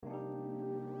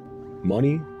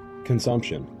Money,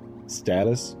 consumption,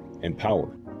 status, and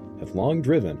power have long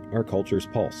driven our culture's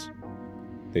pulse.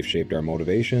 They've shaped our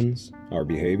motivations, our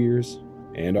behaviors,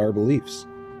 and our beliefs.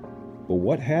 But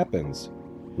what happens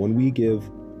when we give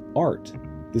art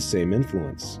the same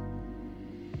influence?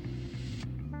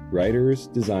 Writers,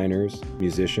 designers,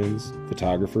 musicians,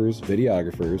 photographers,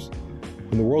 videographers,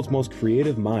 and the world's most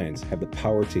creative minds have the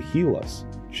power to heal us,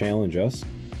 challenge us,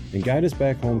 and guide us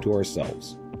back home to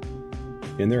ourselves.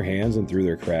 In their hands and through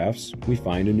their crafts, we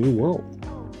find a new world,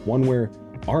 one where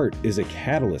art is a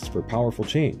catalyst for powerful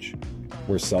change,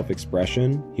 where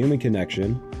self-expression, human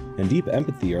connection, and deep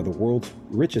empathy are the world's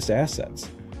richest assets.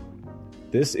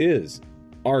 This is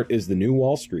Art is the New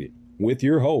Wall Street with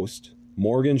your host,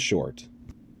 Morgan Short.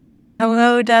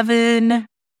 Hello, Devon.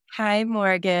 Hi,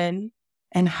 Morgan.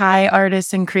 And hi,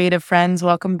 artists and creative friends.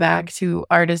 Welcome back to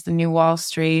Art is the New Wall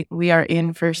Street. We are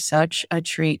in for such a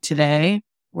treat today.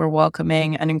 We're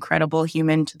welcoming an incredible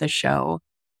human to the show,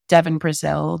 Devon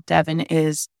Brazil. Devon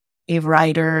is a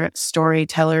writer,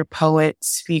 storyteller, poet,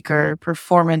 speaker,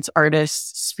 performance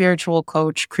artist, spiritual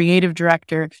coach, creative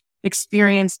director,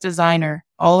 experienced designer,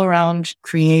 all-around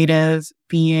creative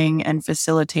being and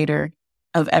facilitator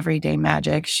of everyday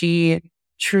magic. She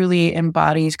truly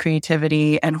embodies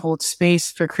creativity and holds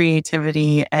space for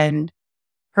creativity, and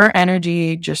her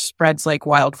energy just spreads like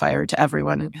wildfire to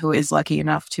everyone who is lucky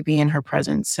enough to be in her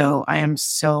presence. So I am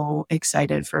so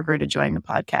excited for her to join the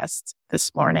podcast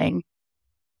this morning.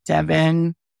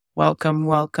 Devon,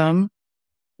 welcome.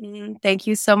 Thank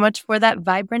you so much for that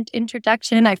vibrant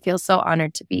introduction. I feel so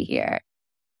honored to be here.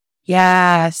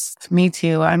 Yes, me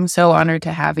too. I'm so honored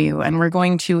to have you. And we're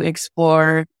going to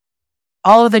explore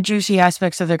all of the juicy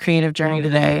aspects of the creative journey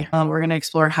today. We're going to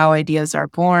explore how ideas are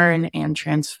born and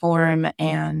transform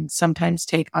and sometimes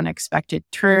take unexpected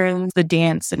turns, the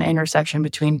dance and intersection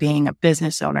between being a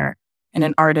business owner and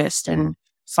an artist, and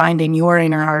finding your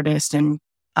inner artist and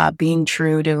being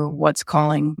true to what's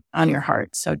calling on your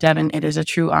heart. So Devon, it is a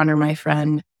true honor, my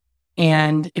friend.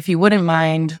 And if you wouldn't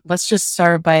mind, let's just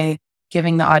start by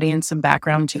giving the audience some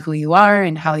background to who you are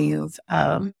and how you've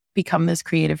become this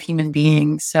creative human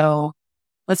being. So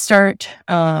let's start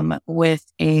with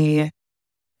a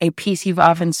piece you've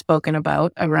often spoken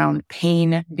about around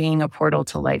pain being a portal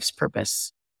to life's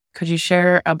purpose. Could you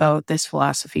share about this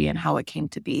philosophy and how it came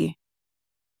to be?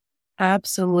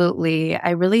 Absolutely.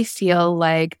 I really feel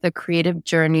like the creative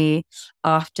journey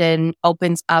often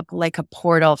opens up like a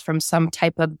portal from some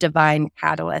type of divine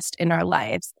catalyst in our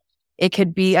lives. It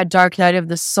could be a dark night of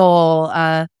the soul,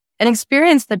 an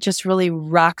experience that just really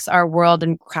rocks our world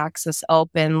and cracks us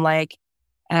open like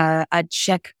a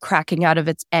chick cracking out of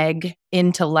its egg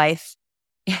into life.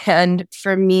 And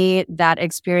for me, that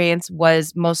experience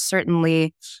was most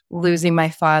certainly losing my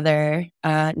father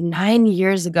 9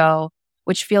 years ago,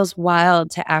 which feels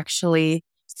wild to actually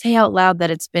say out loud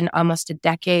that it's been almost a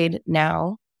decade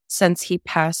now since he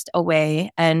passed away.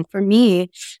 And for me,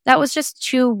 that was just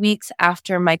 2 weeks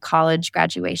after my college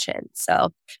graduation.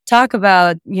 So talk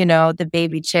about, the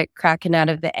baby chick cracking out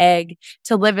of the egg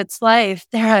to live its life.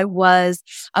 There I was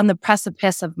on the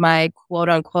precipice of my quote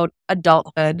unquote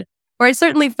adulthood, or I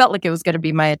certainly felt like it was going to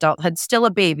be my adulthood, still a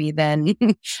baby then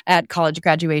at college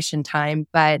graduation time.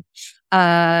 But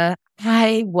I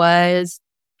was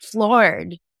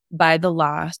floored by the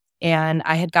loss. And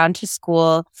I had gone to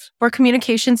school for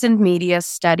communications and media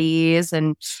studies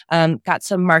and got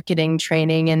some marketing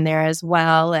training in there as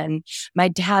well. And my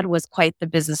dad was quite the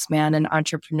businessman and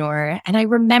entrepreneur. And I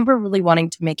remember really wanting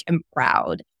to make him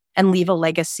proud and leave a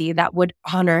legacy that would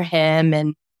honor him.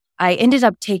 And I ended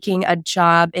up taking a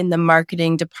job in the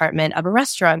marketing department of a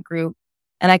restaurant group.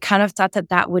 And I kind of thought that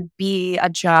that would be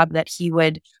a job that he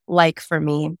would like for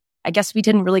me. I guess we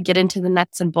didn't really get into the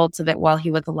nuts and bolts of it while he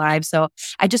was alive. So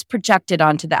I just projected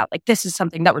onto that. Like, this is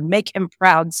something that would make him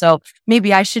proud. So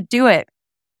maybe I should do it.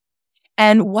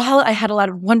 And while I had a lot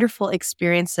of wonderful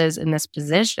experiences in this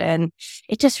position,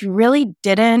 it just really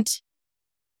didn't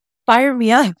fire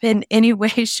me up in any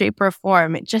way, shape, or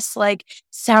form. It just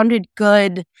sounded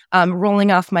good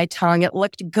rolling off my tongue. It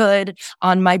looked good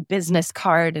on my business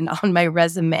card and on my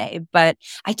resume, but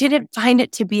I didn't find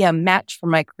it to be a match for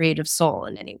my creative soul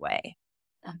in any way.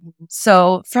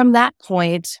 So from that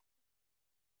point,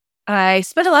 I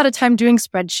spent a lot of time doing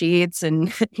spreadsheets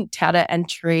and data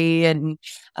entry and,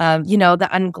 the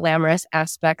unglamorous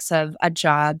aspects of a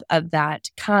job of that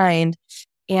kind.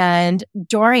 And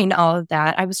during all of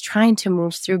that, I was trying to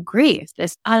move through grief,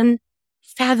 this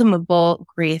unfathomable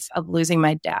grief of losing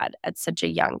my dad at such a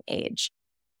young age.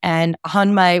 And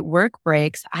on my work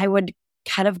breaks, I would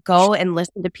kind of go and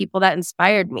listen to people that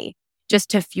inspired me, just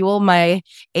to fuel my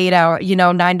 8 hour,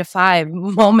 9 to 5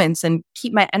 moments and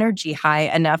keep my energy high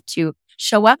enough to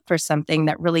show up for something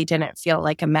that really didn't feel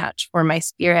like a match for my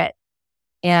spirit.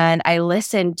 And I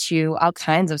listened to all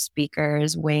kinds of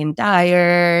speakers, Wayne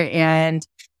Dyer and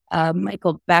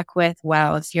Michael Beckwith.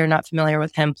 Wow, if you're not familiar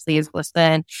with him, please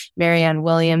listen. Marianne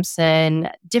Williamson,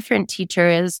 different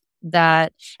teachers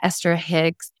that Esther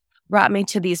Hicks brought me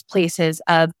to these places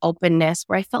of openness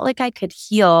where I felt like I could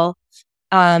heal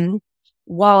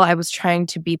while I was trying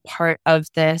to be part of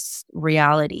this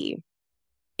reality.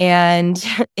 And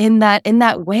in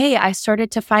that way, I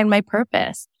started to find my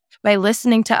purpose by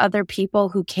listening to other people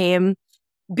who came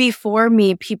before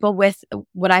me, people with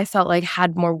what I felt like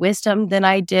had more wisdom than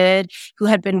I did, who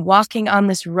had been walking on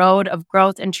this road of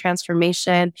growth and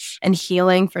transformation and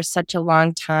healing for such a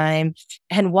long time.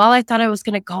 And while I thought I was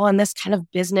going to go on this kind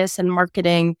of business and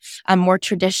marketing, a more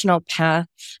traditional path,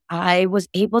 I was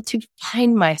able to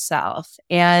find myself.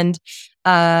 And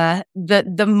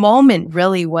the moment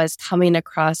really was coming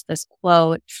across this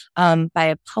quote by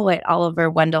a poet, Oliver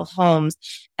Wendell Holmes,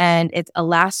 and it's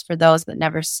 "Alas for those that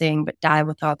never sing but die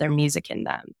with all their music in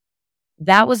them."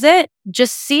 That was it.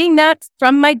 Just seeing that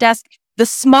from my desk, the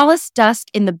smallest desk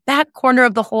in the back corner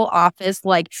of the whole office,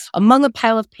 like among a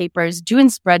pile of papers, doing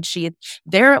spreadsheets.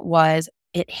 There it was.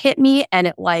 It hit me and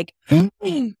it like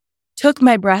took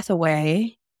my breath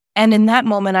away. And in that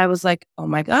moment, I was like, oh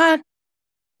my God.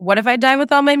 What if I die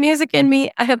with all my music in me?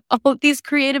 I have all of these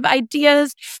creative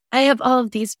ideas. I have all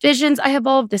of these visions. I have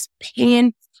all of this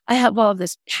pain. I have all of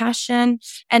this passion.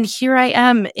 And here I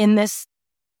am in this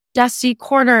dusty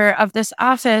corner of this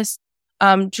office,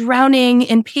 drowning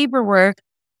in paperwork,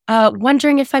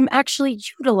 wondering if I'm actually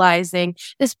utilizing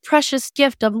this precious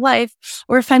gift of life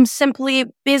or if I'm simply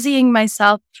busying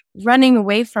myself, running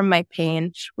away from my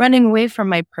pain, running away from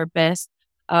my purpose.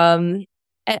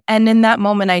 And in that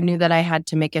moment, I knew that I had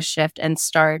to make a shift and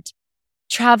start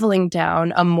traveling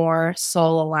down a more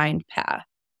soul-aligned path.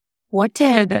 What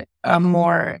did a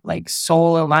more like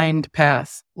soul-aligned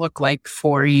path look like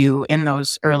for you in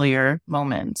those earlier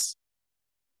moments?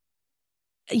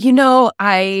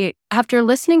 After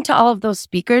listening to all of those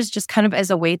speakers, just kind of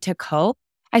as a way to cope,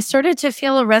 I started to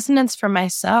feel a resonance for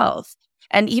myself.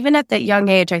 And even at that young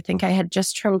age, I think I had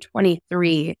just turned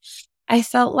 23, I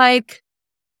felt like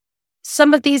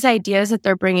some of these ideas that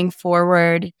they're bringing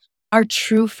forward are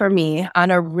true for me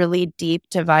on a really deep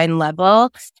divine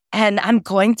level. And I'm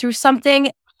going through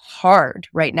something hard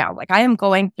right now. Like I am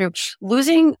going through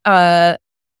losing a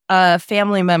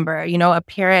family member, a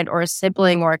parent or a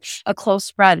sibling or a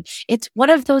close friend. It's one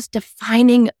of those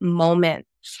defining moments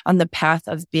on the path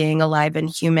of being alive and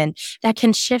human that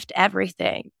can shift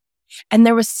everything. And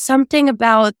there was something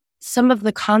about some of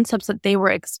the concepts that they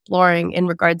were exploring in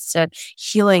regards to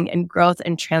healing and growth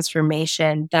and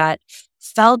transformation that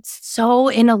felt so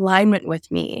in alignment with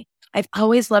me. I've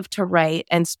always loved to write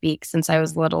and speak since I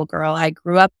was a little girl. I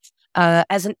grew up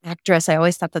as an actress. I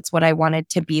always thought that's what I wanted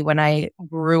to be when I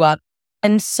grew up.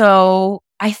 And so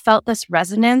I felt this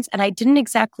resonance and I didn't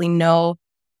exactly know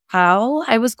how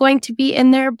I was going to be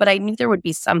in there, but I knew there would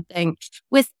be something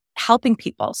with helping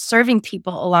people, serving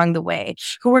people along the way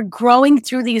who were growing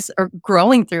through.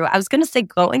 I was going to say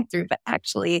going through, but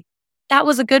actually that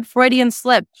was a good Freudian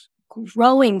slip.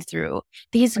 Growing through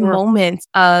these moments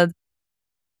of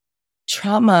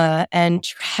trauma and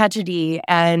tragedy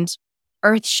and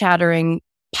earth-shattering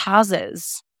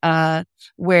pauses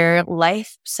where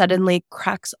life suddenly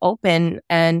cracks open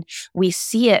and we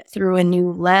see it through a new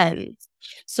lens.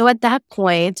 So at that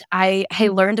point, I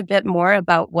learned a bit more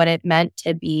about what it meant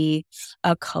to be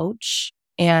a coach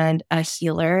and a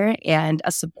healer and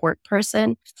a support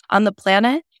person on the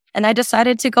planet. And I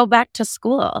decided to go back to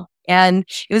school. And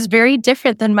it was very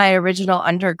different than my original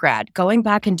undergrad. Going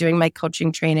back and doing my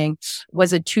coaching training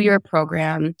was a 2-year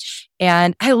program.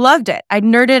 And I loved it. I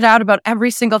nerded out about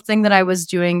every single thing that I was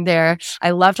doing there.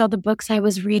 I loved all the books I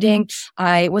was reading.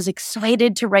 I was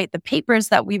excited to write the papers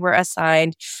that we were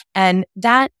assigned. And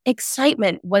that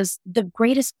excitement was the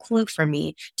greatest clue for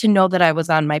me to know that I was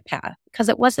on my path. Because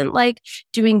it wasn't like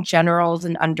doing generals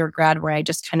in undergrad where I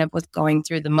just kind of was going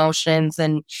through the motions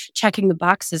and checking the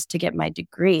boxes to get my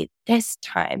degree. This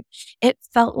time, it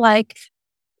felt like,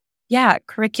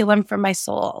 curriculum for my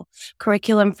soul,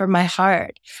 curriculum for my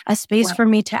heart, a space for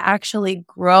me to actually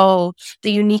grow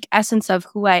the unique essence of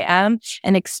who I am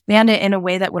and expand it in a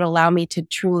way that would allow me to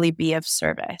truly be of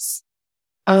service.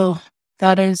 Oh,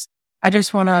 I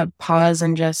just want to pause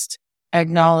and just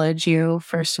acknowledge you.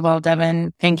 First of all,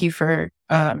 Devon, thank you for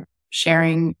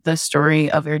sharing the story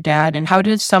of your dad. And how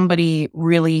does somebody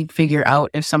really figure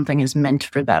out if something is meant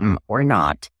for them or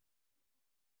not?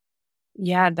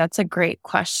 Yeah, that's a great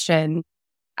question.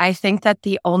 I think that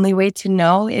the only way to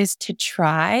know is to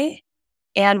try.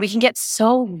 And we can get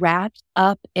so wrapped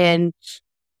up in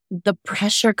the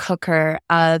pressure cooker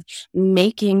of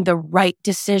making the right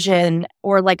decision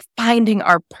or like finding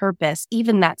our purpose.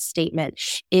 Even that statement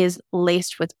is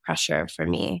laced with pressure for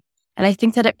me. And I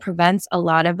think that it prevents a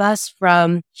lot of us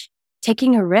from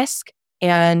taking a risk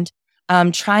and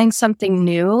trying something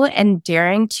new and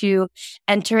daring to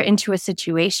enter into a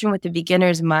situation with a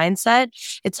beginner's mindset.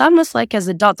 It's almost like as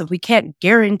adults, if we can't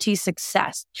guarantee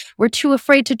success, we're too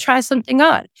afraid to try something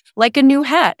on, like a new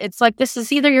hat. It's like, this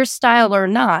is either your style or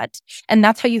not. And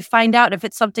that's how you find out if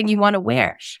it's something you want to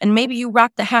wear. And maybe you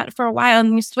rock the hat for a while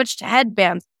and you switch to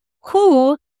headbands.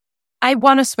 Cool. I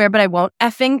want to swear, but I won't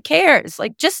effing cares.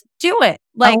 Like, just do it.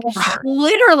 Like,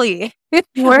 literally.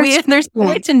 There's no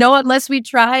way to know unless we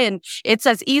try. And it's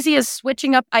as easy as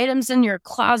switching up items in your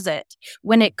closet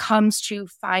when it comes to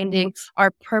finding our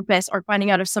purpose or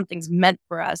finding out if something's meant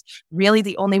for us. Really,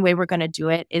 the only way we're going to do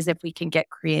it is if we can get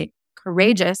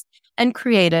courageous and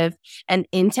creative and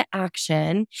into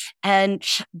action and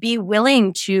be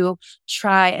willing to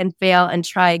try and fail and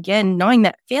try again, knowing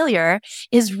that failure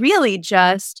is really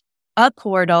just a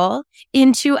portal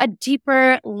into a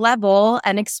deeper level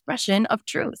and expression of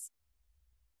truth.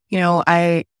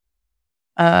 A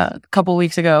couple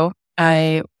weeks ago,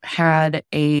 I had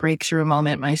a breakthrough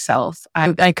moment myself.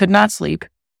 I could not sleep.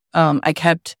 I'm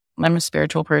a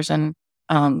spiritual person.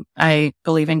 I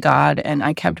believe in God, and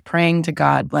I kept praying to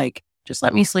God, like, just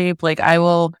let me sleep. Like, I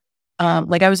will,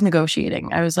 like I was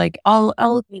negotiating. I was like,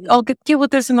 I'll deal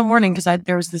with this in the morning. Cause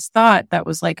there was this thought that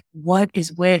was like, what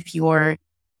is with your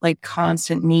like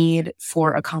constant need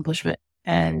for accomplishment?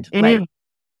 And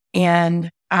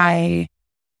and I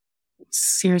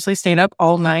seriously stayed up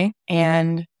all night,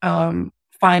 and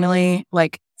finally,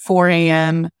 like 4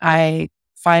 a.m., I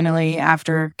finally,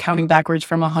 after counting backwards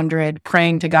from 100,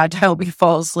 praying to God to help me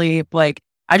fall asleep, like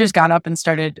I just got up and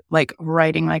started like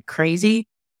writing like crazy.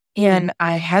 And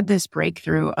I had this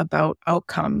breakthrough about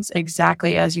outcomes,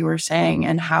 exactly as you were saying,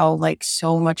 and how like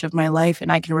so much of my life,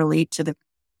 and I can relate to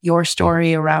your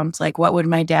story around like, what would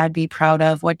my dad be proud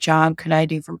of? What job could I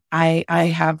do? I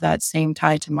have that same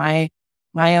tie to my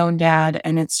own dad.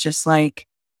 And it's just like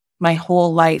my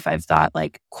whole life, I've thought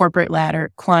like corporate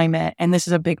ladder, climate. And this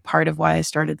is a big part of why I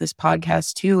started this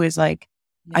podcast too, is like,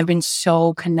 I've been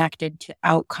so connected to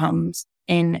outcomes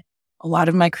in a lot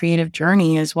of my creative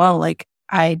journey as well. Like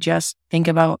I just think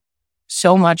about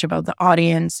so much about the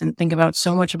audience and think about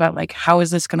so much about like, how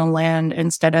is this going to land,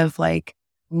 instead of like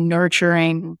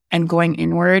nurturing and going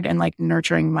inward and like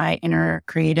nurturing my inner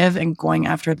creative and going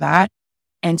after that.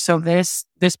 And so this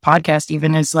podcast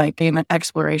even is like an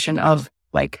exploration of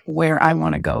like where I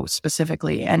want to go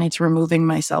specifically. And it's removing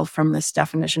myself from this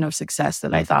definition of success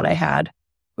that I thought I had,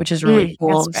 which is really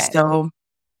cool. Right. So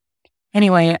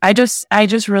anyway, I just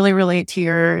really relate to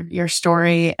your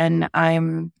story, and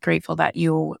I'm grateful that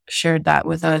you shared that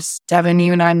with us. Devon,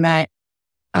 you and I met,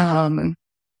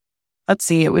 let's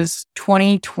see, it was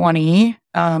 2020. It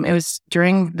was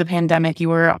during the pandemic. You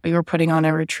were putting on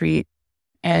a retreat,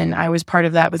 and I was part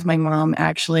of that with my mom.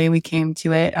 Actually, we came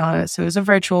to it. So it was a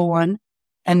virtual one.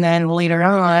 And then later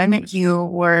on, you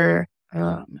were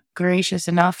gracious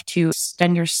enough to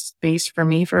extend your space for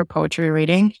me for a poetry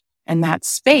reading. And that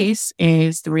space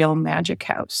is the Real Magic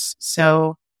House.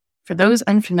 So for those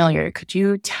unfamiliar, could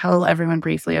you tell everyone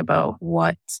briefly about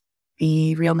what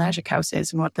the Real Magic House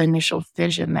is and what the initial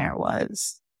vision there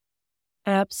was?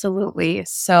 Absolutely.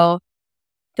 So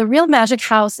the Real Magic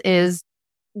House is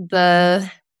the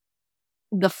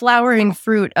flowering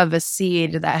fruit of a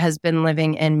seed that has been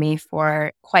living in me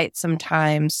for quite some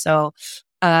time. So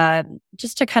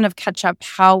just to kind of catch up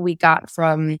how we got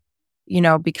from,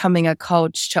 becoming a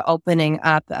coach to opening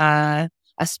up a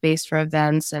space for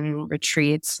events and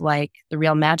retreats like the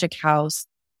Real Magic House.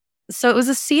 So it was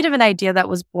a seed of an idea that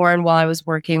was born while I was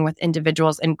working with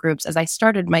individuals and groups as I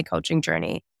started my coaching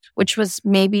journey, which was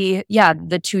maybe,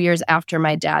 the 2 years after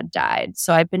my dad died.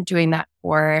 So I've been doing that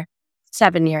for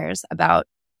 7 years about.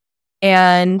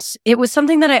 And it was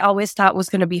something that I always thought was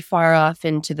going to be far off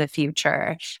into the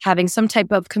future, having some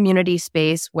type of community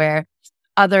space where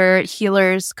other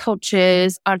healers,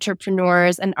 coaches,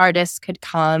 entrepreneurs, and artists could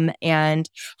come and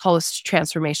host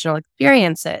transformational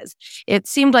experiences. It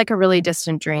seemed like a really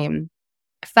distant dream.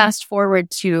 Fast forward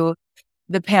to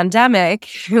the pandemic,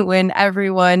 when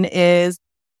everyone is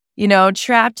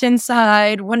trapped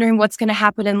inside, wondering what's going to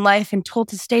happen in life and told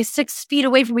to stay 6 feet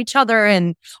away from each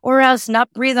other or else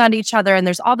not breathe on each other. And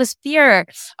there's all this fear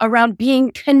around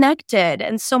being connected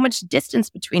and so much distance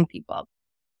between people.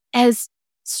 As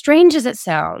strange as it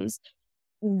sounds,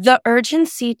 the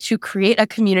urgency to create a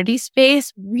community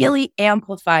space really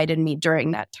amplified in me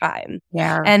during that time.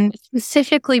 Yeah. And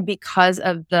specifically because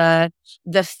of the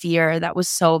fear that was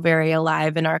so very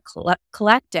alive in our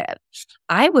collective.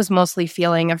 I was mostly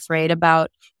feeling afraid about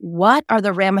what are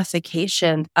the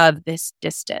ramifications of this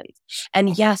distance.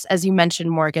 And yes, as you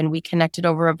mentioned, Morgan, we connected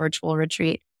over a virtual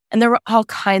retreat. And there were all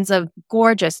kinds of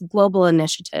gorgeous global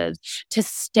initiatives to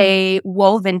stay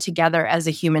woven together as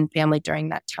a human family during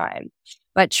that time.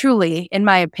 But truly, in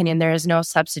my opinion, there is no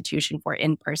substitution for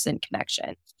in-person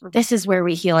connection. This is where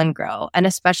we heal and grow, and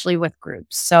especially with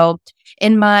groups. So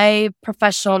in my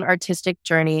professional and artistic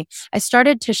journey, I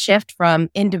started to shift from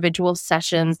individual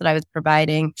sessions that I was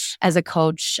providing as a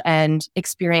coach and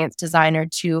experience designer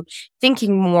to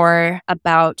thinking more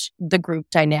about the group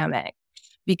dynamic.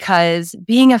 Because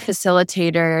being a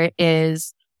facilitator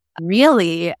is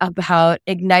really about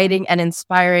igniting and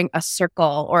inspiring a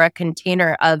circle or a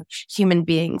container of human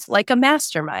beings, like a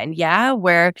mastermind,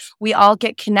 where we all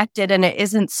get connected, and it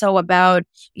isn't so about,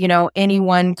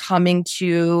 anyone coming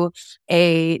to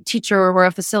a teacher or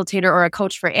a facilitator or a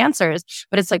coach for answers,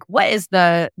 but it's like, what is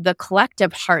the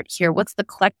collective heart here? What's the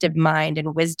collective mind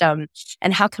and wisdom,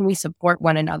 and how can we support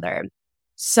one another?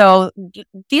 So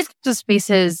these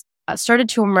spaces started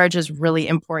to emerge as really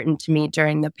important to me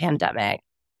during the pandemic.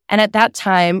 And at that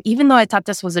time, even though I thought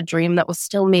this was a dream that was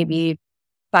still maybe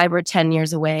 5 or 10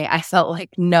 years away, I felt like,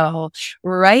 no,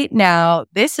 right now,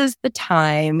 this is the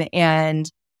time.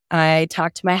 And I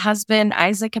talked to my husband,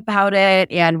 Isaac, about it,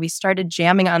 and we started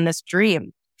jamming on this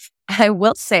dream. I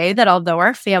will say that although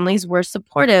our families were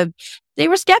supportive, they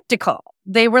were skeptical.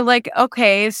 They were like,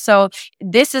 okay, so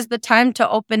this is the time to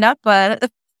open up a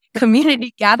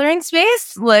community gathering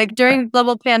space like during the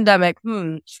global pandemic.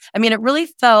 I mean, it really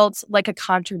felt like a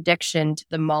contradiction to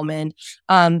the moment,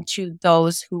 to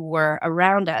those who were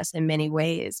around us in many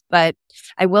ways. But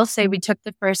I will say we took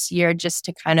the first year just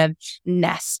to kind of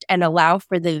nest and allow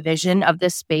for the vision of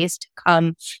this space to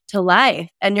come to life.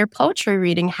 And your poetry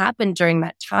reading happened during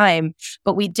that time,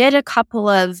 but we did a couple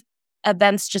of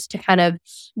events just to kind of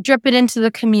drip it into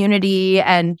the community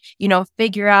and,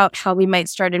 figure out how we might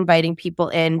start inviting people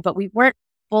in. But we weren't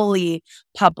fully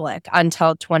public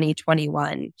until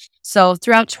 2021. So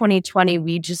throughout 2020,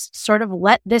 we just sort of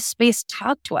let this space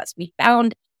talk to us. We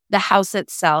found the house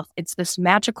itself. It's this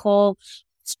magical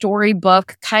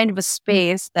storybook kind of a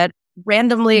space that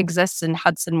randomly exists in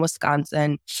Hudson,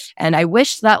 Wisconsin. And I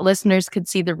wish that listeners could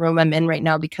see the room I'm in right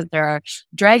now, because there are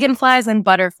dragonflies and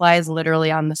butterflies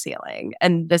literally on the ceiling.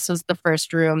 And this was the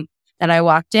first room that I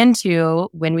walked into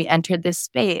when we entered this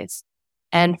space.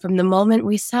 And from the moment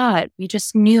we saw it, we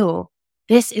just knew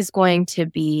this is going to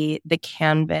be the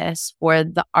canvas for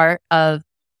the art of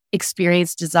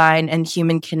experience design and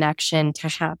human connection to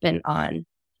happen on.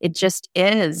 It just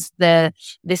is.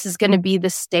 This is going to be the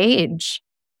stage.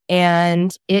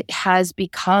 And it has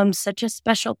become such a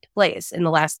special place in the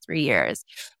last 3 years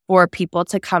for people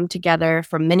to come together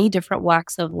from many different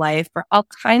walks of life for all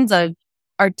kinds of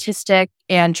artistic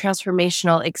and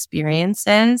transformational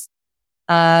experiences.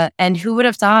 And who would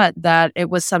have thought that it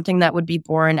was something that would be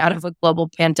born out of a global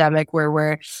pandemic where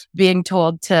we're being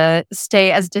told to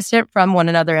stay as distant from one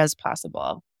another as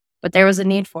possible. But there was a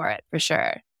need for it, for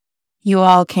sure. You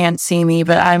all can't see me,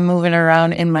 but I'm moving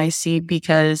around in my seat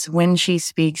because when she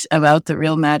speaks about the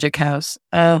Real Magic House,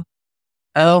 oh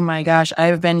my gosh,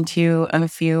 I've been to a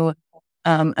few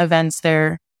events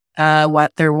there.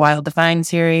 Their Wild Define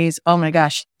series. Oh my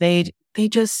gosh, they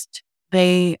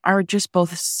are just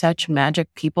both such magic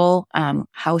people,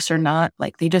 house or not.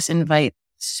 Like, they just invite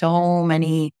so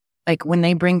many. Like, when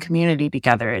they bring community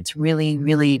together, it's really,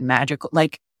 really magical.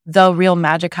 Like, the Real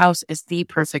Magic House is the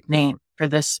perfect name for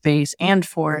this space and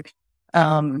for,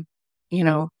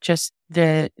 just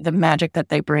the magic that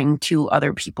they bring to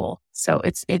other people. So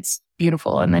it's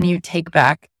beautiful. And then you take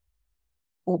back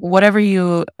whatever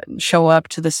you show up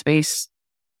to the space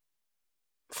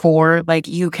for, like,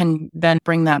 you can then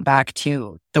bring that back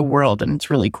to the world. And it's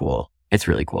really cool. It's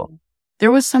really cool.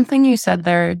 There was something you said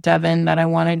there, Devon, that I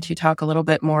wanted to talk a little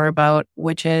bit more about,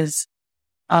 which is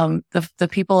the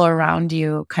people around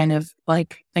you kind of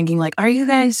like thinking like, are you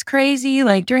guys crazy?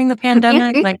 Like, during the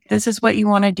pandemic, like, this is what you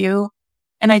want to do.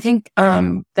 And I think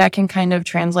that can kind of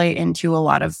translate into a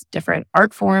lot of different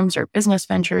art forms or business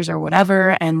ventures or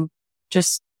whatever. And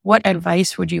just what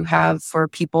advice would you have for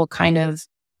people kind of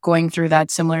going through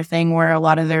that similar thing where a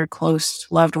lot of their close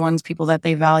loved ones, people that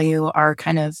they value, are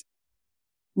kind of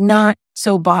not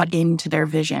so bought into their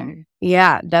vision?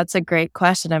 Yeah, that's a great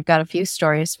question. I've got a few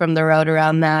stories from the road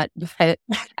around that. But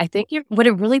I think what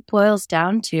it really boils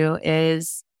down to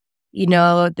is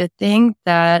The thing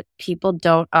that people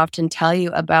don't often tell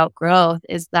you about growth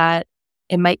is that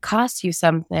it might cost you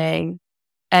something.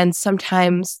 And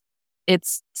sometimes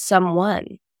it's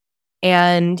someone.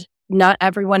 And not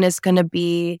everyone is going to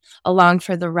be along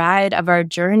for the ride of our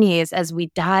journeys as we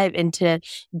dive into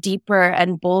deeper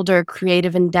and bolder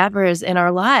creative endeavors in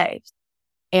our lives.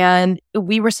 And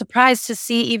we were surprised to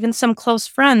see even some close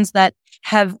friends that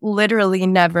have literally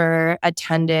never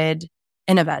attended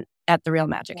an event at the Real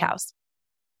Magic House.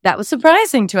 That was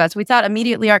surprising to us. We thought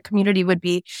immediately our community would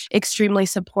be extremely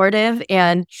supportive.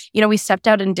 And, we stepped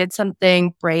out and did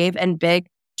something brave and big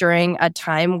during a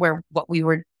time where what we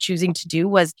were choosing to do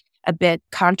was a bit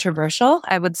controversial,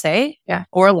 I would say,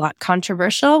 or a lot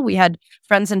controversial. We had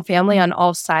friends and family on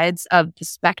all sides of the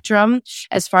spectrum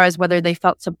as far as whether they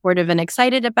felt supportive and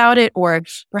excited about it, or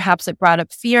perhaps it brought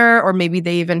up fear, or maybe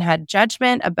they even had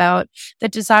judgment about the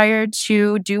desire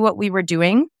to do what we were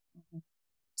doing.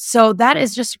 So that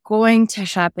is just going to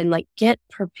happen. Get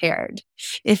prepared.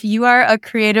 If you are a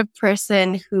creative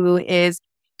person who is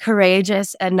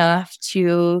courageous enough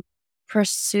to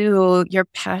pursue your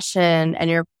passion and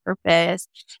your purpose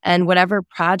and whatever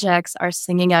projects are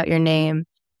singing out your name,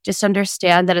 just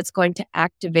understand that it's going to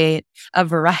activate a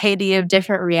variety of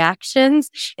different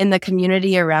reactions in the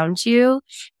community around you.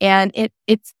 And it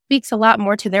speaks a lot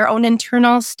more to their own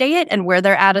internal state and where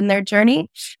they're at in their journey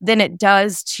than it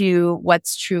does to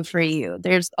what's true for you.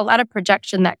 There's a lot of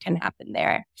projection that can happen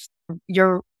there.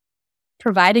 You're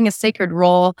providing a sacred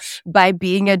role by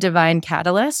being a divine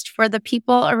catalyst for the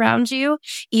people around you.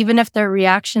 Even if their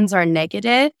reactions are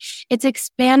negative, it's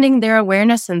expanding their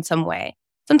awareness in some way.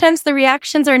 Sometimes the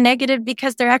reactions are negative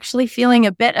because they're actually feeling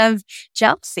a bit of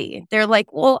jealousy. They're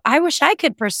like, well, I wish I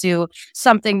could pursue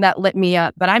something that lit me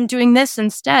up, but I'm doing this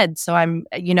instead. So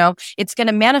it's going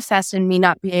to manifest in me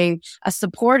not being a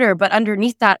supporter. But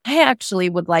underneath that, I actually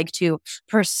would like to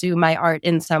pursue my art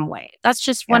in some way. That's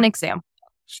just one example.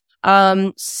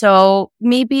 So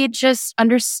maybe just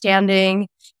understanding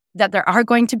that there are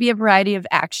going to be a variety of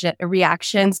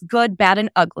reactions, good, bad,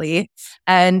 and ugly,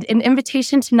 and an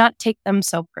invitation to not take them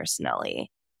so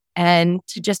personally and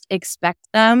to just expect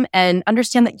them and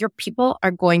understand that your people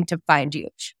are going to find you,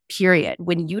 period.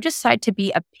 When you decide to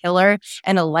be a pillar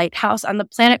and a lighthouse on the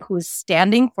planet who is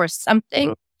standing for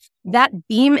something, that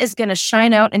beam is going to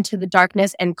shine out into the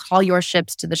darkness and call your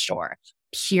ships to the shore,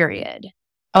 period.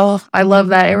 Oh, I love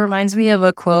that. It reminds me of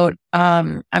a quote.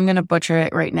 I'm going to butcher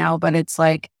it right now, but it's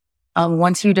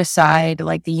once you decide,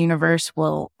 the universe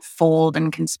will fold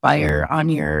and conspire on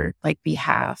your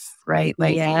behalf, right?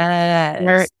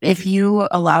 Yes. If you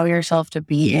allow yourself to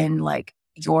be in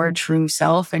your true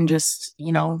self and just,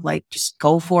 just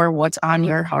go for what's on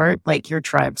your heart, your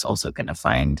tribe's also going to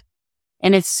find.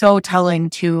 And it's so telling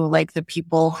to the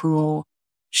people who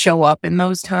show up in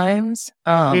those times.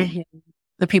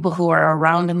 The people who are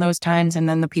around in those times, and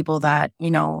then the people that,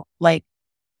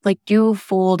 do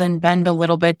fold and bend a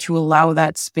little bit to allow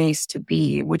that space to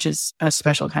be, which is a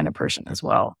special kind of person as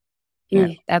well. Yeah.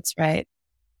 That's right.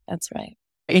 That's right.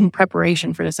 In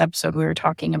preparation for this episode, we were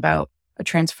talking about a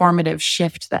transformative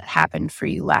shift that happened for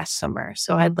you last summer.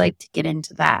 So I'd like to get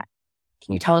into that.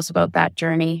 Can you tell us about that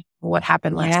journey? What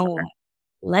happened last summer?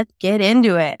 Let's get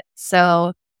into it.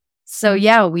 So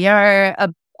we are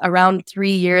around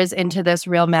 3 years into this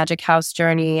Real Magic House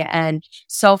journey. And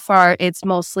so far, it's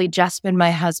mostly just been my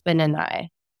husband and I.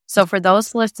 So for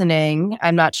those listening,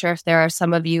 I'm not sure if there are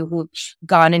some of you who've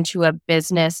gone into a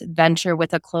business venture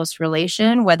with a close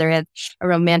relation, whether it's a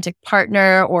romantic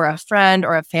partner or a friend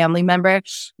or a family member,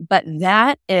 but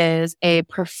that is a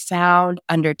profound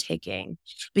undertaking,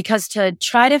 because to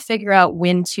try to figure out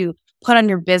when to put on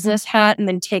your business hat and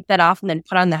then take that off and then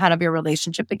put on the hat of your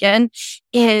relationship again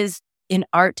is an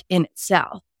art in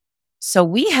itself. So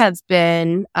we have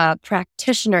been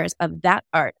practitioners of that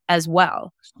art as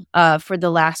well for the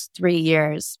last 3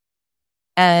 years.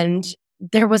 And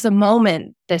there was a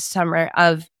moment this summer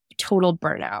of total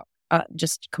burnout,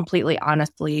 just completely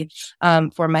honestly,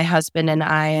 for my husband and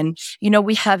I. And,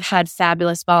 we have had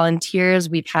fabulous volunteers.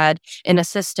 We've had an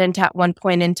assistant at one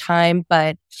point in time,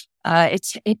 but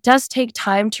it does take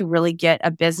time to really get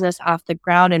a business off the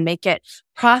ground and make it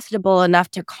profitable enough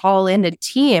to call in a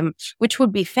team, which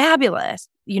would be fabulous.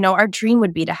 Our dream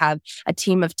would be to have a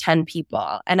team of 10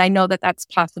 people. And I know that that's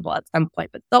possible at some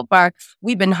point, but so far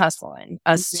we've been hustling,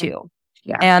 us too.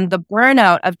 Yeah. And the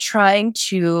burnout of trying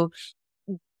to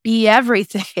be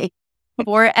everything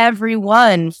for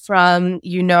everyone from,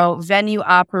 venue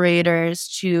operators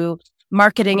to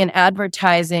marketing and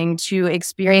advertising to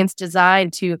experience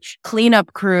design to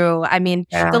cleanup crew. I mean,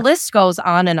 the list goes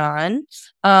on and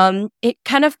on. It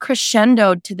kind of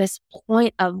crescendoed to this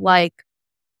point of like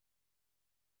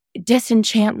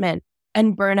disenchantment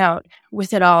and burnout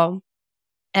with it all.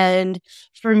 And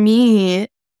for me,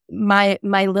 my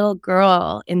little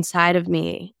girl inside of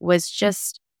me was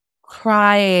just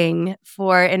crying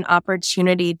for an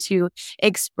opportunity to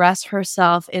express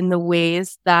herself in the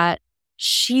ways that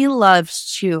she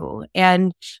loves to.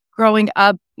 And growing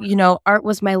up, art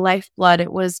was my lifeblood.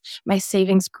 It was my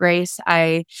savings grace.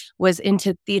 I was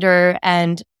into theater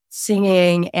and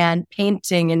singing and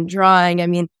painting and drawing. I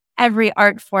mean, every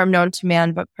art form known to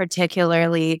man, but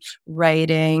particularly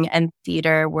writing and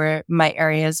theater were my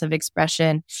areas of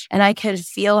expression. And I could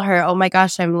feel her. Oh my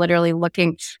gosh, I'm literally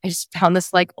looking. I just found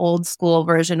this like old school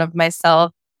version of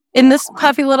myself in this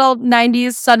puffy little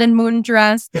 90s sun and moon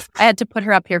dress. I had to put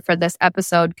her up here for this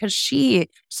episode because she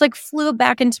just like flew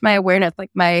back into my awareness,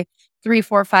 like my 3,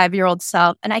 4, 5-year-old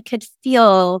self. And I could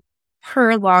feel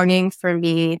her longing for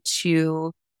me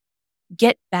to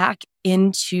get back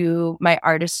into my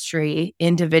artistry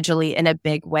individually in a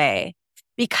big way,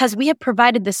 because we have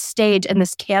provided this stage and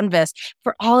this canvas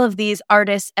for all of these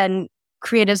artists and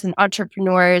creatives and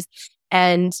entrepreneurs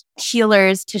and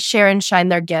healers to share and shine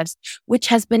their gifts, which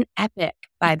has been epic,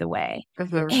 by the way.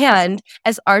 Mm-hmm. And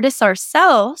as artists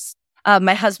ourselves,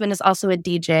 my husband is also a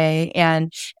DJ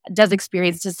and does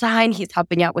experience design. He's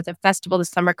helping out with a festival this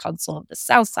summer called Soul of the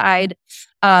South Side.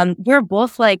 We're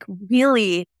both like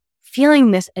really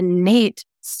feeling this innate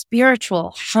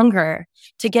spiritual hunger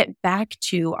to get back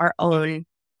to our own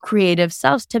creative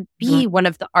selves, to be one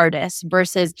of the artists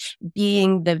versus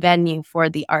being the venue for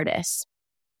the artists.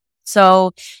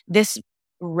 So this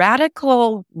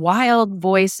radical, wild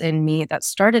voice in me that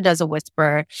started as a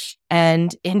whisper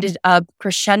and ended up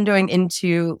crescendoing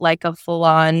into like a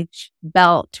full-on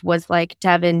belt was like,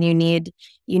 Devon, you need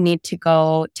to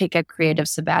go take a creative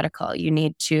sabbatical. You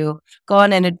need to go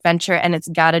on an adventure, and it's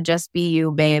got to just be you,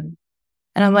 babe.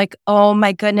 And I'm like, oh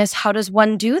my goodness, how does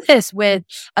one do this with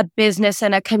a business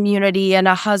and a community and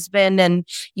a husband and,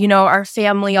 our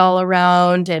family all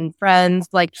around and friends?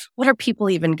 Like, what are people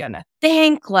even going to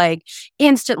think? Like,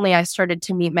 instantly I started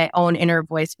to meet my own inner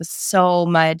voice with so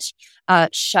much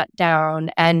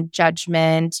shutdown and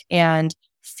judgment, and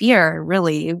fear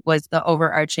really was the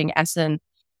overarching essence.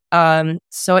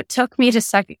 So it took me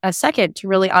a second to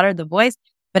really honor the voice,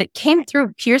 but it came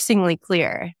through piercingly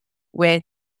clear with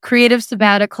creative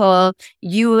sabbatical.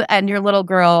 You and your little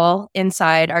girl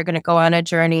inside are going to go on a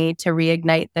journey to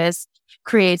reignite this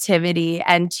creativity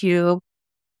and to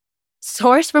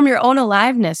source from your own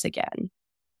aliveness again.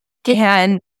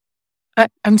 And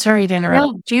I'm sorry to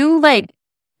interrupt. Do you like,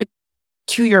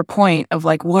 to your point of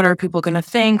like, what are people going to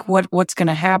think? What's going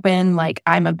to happen? Like,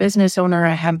 I'm a business owner.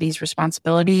 I have these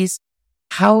responsibilities.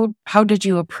 How did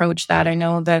you approach that? I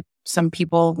know that some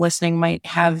people listening might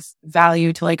have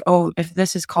value to like, oh, if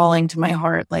this is calling to my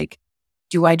heart, like,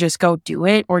 do I just go do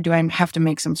it? Or do I have to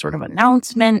make some sort of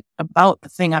announcement about the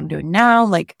thing I'm doing now?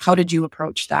 Like, how did you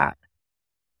approach that?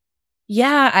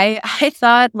 Yeah, I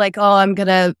thought like, oh, I'm going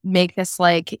to make this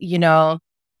like,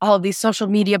 all of these social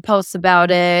media posts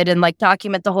about it and like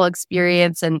document the whole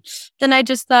experience. And then I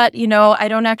just thought, I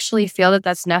don't actually feel that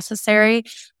that's necessary.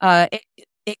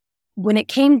 When it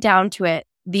came down to it,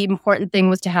 the important thing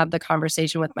was to have the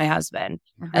conversation with my husband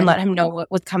and let him know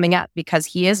what was coming up, because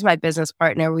he is my business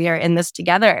partner. We are in this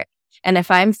together. And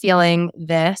if I'm feeling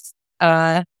this,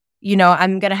 I'm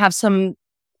going to have some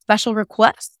special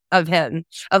requests of him,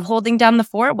 of holding down the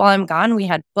fort while I'm gone. We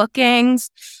had bookings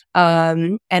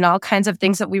and all kinds of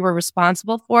things that we were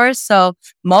responsible for. So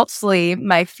mostly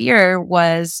my fear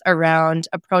was around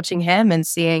approaching him and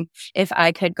seeing if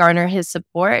I could garner his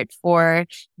support for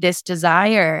this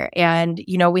desire. And,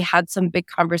 we had some big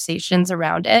conversations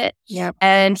around it. Yeah.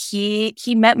 And he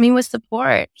met me with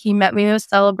support. He met me with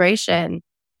celebration.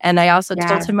 And I also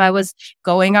told him I was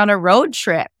going on a road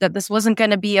trip, that this wasn't going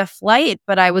to be a flight,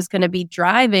 but I was going to be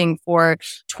driving for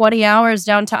 20 hours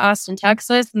down to Austin,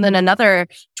 Texas, and then another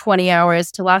 20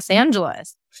 hours to Los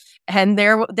Angeles. And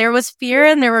there was fear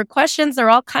and there were questions. There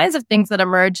were all kinds of things that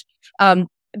emerged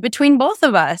between both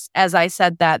of us as I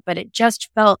said that, but it just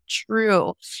felt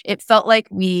true. It felt like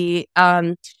we,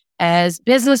 as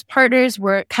business partners,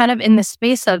 we're kind of in the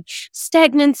space of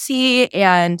stagnancy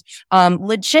and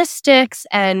logistics.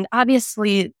 And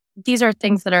obviously, these are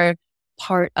things that are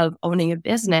part of owning a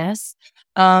business.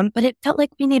 But it felt like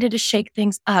we needed to shake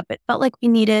things up. It felt like we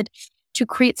needed to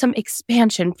create some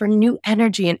expansion for new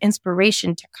energy and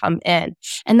inspiration to come in.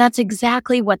 And that's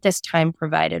exactly what this time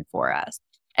provided for us.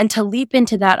 And to leap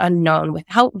into that unknown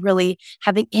without really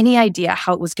having any idea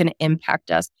how it was going to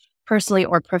impact us personally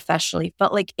or professionally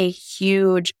felt like a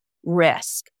huge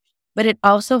risk. But it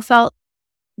also felt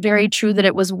very true that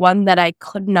it was one that I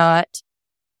could not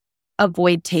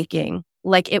avoid taking.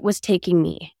 Like it was taking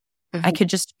me. Mm-hmm. I could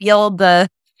just feel the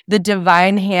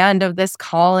divine hand of this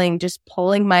calling, just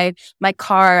pulling my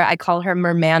car. I call her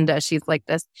Mermanda. She's like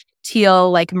this teal,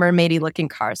 like mermaidy looking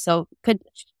car. So could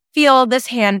feel this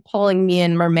hand pulling me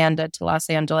and Mermanda to Los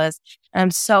Angeles. And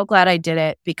I'm so glad I did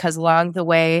it, because along the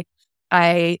way,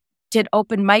 I did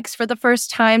open mics for the first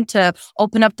time to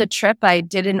open up the trip. I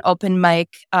did an open mic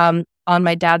on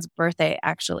my dad's birthday,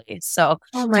 actually. So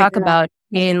talk about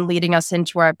being leading us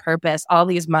into our purpose, all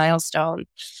these milestones.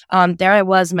 There I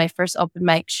was, my first open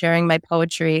mic, sharing my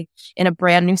poetry in a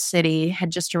brand new city,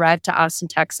 had just arrived to Austin,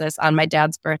 Texas on my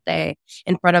dad's birthday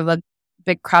in front of a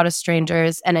big crowd of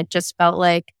strangers. And it just felt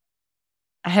like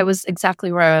I was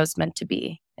exactly where I was meant to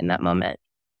be in that moment.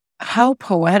 How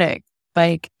poetic.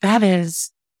 Like that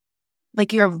is,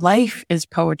 like your life is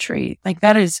poetry. Like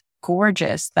that is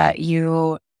gorgeous that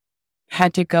you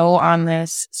had to go on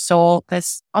this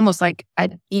almost like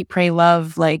an eat, pray,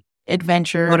 love, like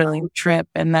adventure trip,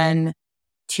 and then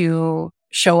to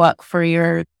show up for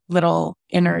your little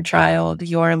inner child,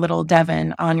 your little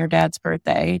Devon, on your dad's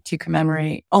birthday to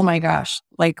commemorate. Oh my gosh.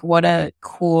 Like what a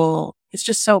cool, it's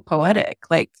just so poetic.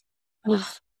 Like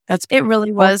it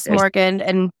really was, Morgan.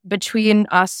 And between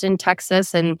Austin,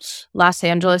 Texas and Los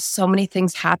Angeles, so many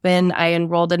things happened. I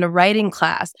enrolled in a writing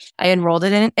class. I enrolled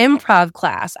in an improv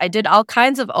class. I did all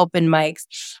kinds of open mics.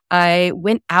 I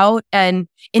went out and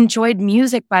enjoyed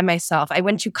music by myself. I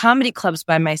went to comedy clubs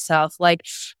by myself. Like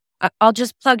I'll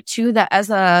just plug too that as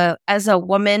a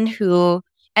woman who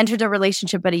entered a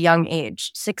relationship at a young age,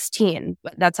 16.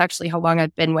 That's actually how long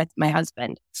I've been with my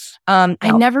husband. I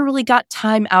never really got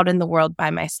time out in the world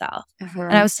by myself.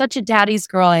 And I was such a daddy's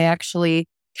girl. I actually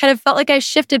kind of felt like I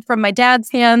shifted from my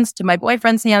dad's hands to my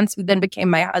boyfriend's hands, who then became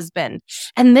my husband.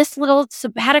 And this little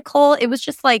sabbatical, it was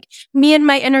just like me and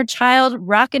my inner child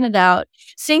rocking it out,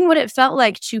 seeing what it felt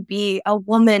like to be a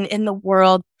woman in the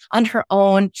world on her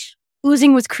own,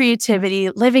 oozing with creativity,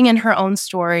 living in her own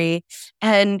story.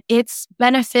 And it's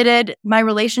benefited my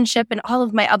relationship and all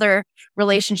of my other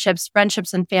relationships,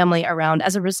 friendships, and family around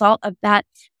as a result of that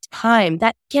time,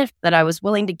 that gift that I was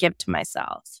willing to give to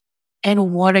myself.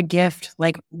 And what a gift,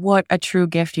 like what a true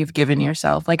gift you've given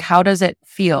yourself. Like, how does it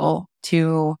feel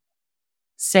to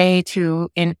say to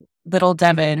little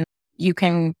Devon, you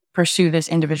can pursue this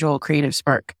individual creative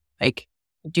spark? Like,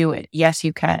 do it. Yes,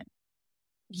 you can.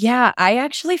 Yeah, I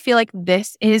actually feel like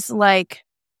this is like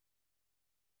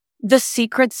the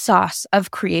secret sauce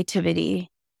of creativity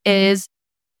is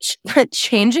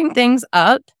changing things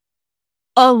up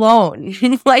alone,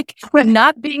 like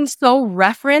not being so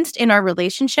referenced in our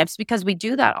relationships, because we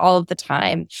do that all of the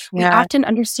time. We often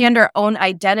understand our own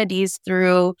identities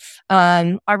through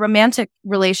our romantic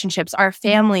relationships, our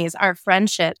families, our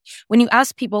friendships. When you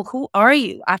ask people, who are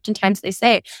you? Oftentimes they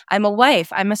say, I'm a wife,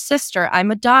 I'm a sister,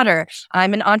 I'm a daughter,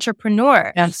 I'm an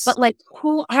entrepreneur. Yes. But like,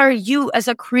 who are you as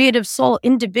a creative soul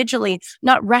individually,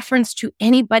 not referenced to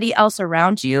anybody else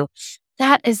around you?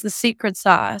 That is the secret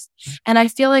sauce. And I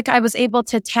feel like I was able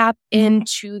to tap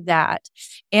into that.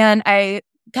 And I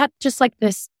got just like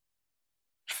this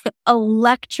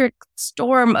electric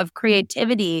storm of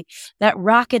creativity that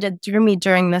rocketed through me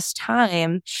during this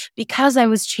time because I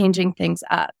was changing things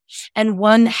up. And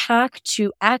one hack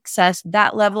to access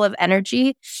that level of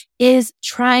energy is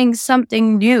trying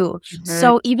something new.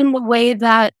 So even the way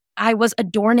that I was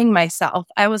adorning myself,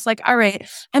 I was like, all right,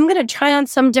 I'm going to try on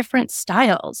some different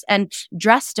styles and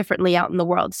dress differently out in the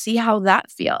world, see how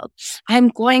that feels. I'm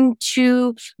going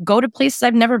to go to places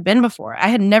I've never been before. I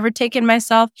had never taken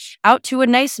myself out to a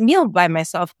nice meal by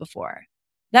myself before.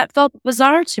 That felt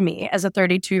bizarre to me as a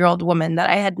 32-year-old woman, that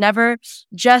I had never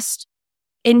just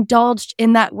indulged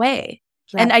in that way.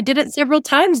 Yeah. And I did it several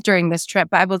times during this trip.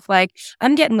 I was like,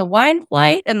 I'm getting the wine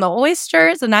flight and the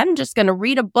oysters, and I'm just going to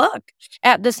read a book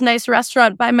at this nice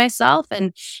restaurant by myself.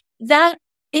 And that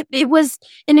it was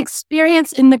an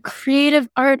experience in the creative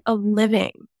art of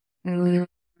living.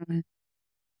 Mm-hmm.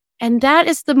 And that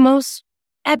is the most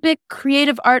epic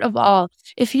creative art of all.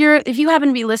 If you happen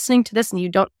to be listening to this and you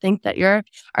don't think that you're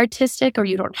artistic or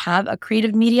you don't have a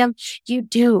creative medium, you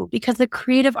do, because the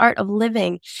creative art of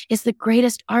living is the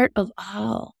greatest art of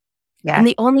all. Yeah. And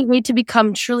the only way to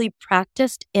become truly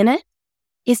practiced in it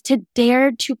is to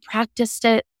dare to practice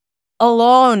it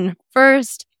alone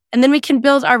first. And then we can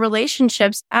build our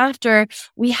relationships after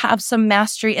we have some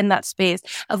mastery in that space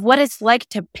of what it's like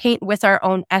to paint with our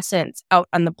own essence out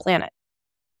on the planet.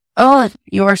 Oh,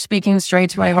 you're speaking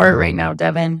straight to my heart right now,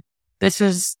 Devon.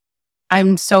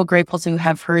 I'm so grateful to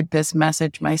have heard this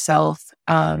message myself.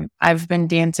 I've been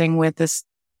dancing with this,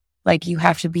 like, you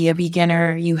have to be a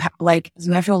beginner. You have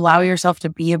to allow yourself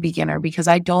to be a beginner, because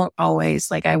I don't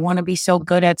always, like, I want to be so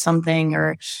good at something,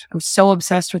 or I'm so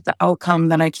obsessed with the outcome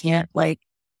that I can't like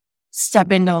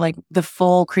step into like the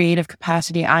full creative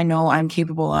capacity I know I'm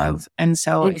capable of. And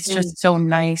so it's just so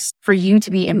nice for you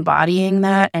to be embodying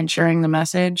that and sharing the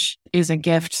message is a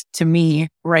gift to me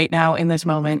right now in this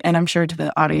moment. And I'm sure to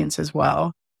the audience as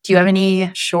well. Do you have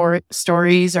any short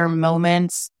stories or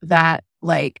moments that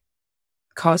like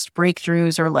caused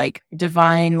breakthroughs or like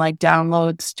divine like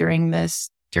downloads during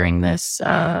this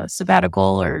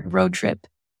sabbatical or road trip?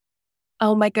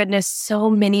 Oh my goodness, so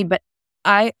many, but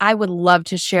I would love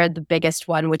to share the biggest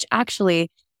one, which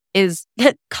actually is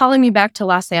calling me back to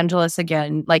Los Angeles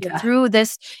again. Like through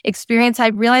this experience, I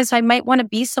realized I might want to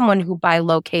be someone who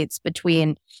bilocates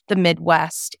between the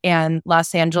Midwest and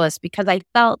Los Angeles, because I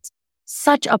felt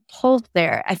such a pull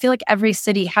there. I feel like every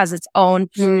city has its own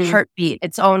heartbeat,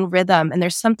 its own rhythm, and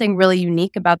there's something really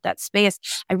unique about that space.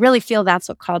 I really feel that's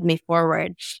what called me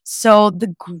forward. So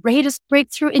the greatest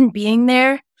breakthrough in being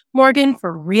there, Morgan,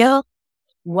 for real,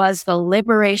 was the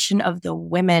liberation of the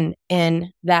women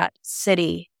in that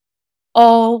city.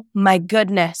 Oh my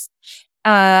goodness.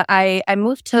 I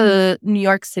moved to New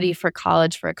York City for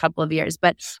college for a couple of years,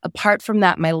 but apart from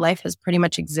that, my life has pretty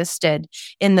much existed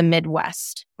in the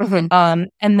Midwest.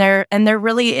 And there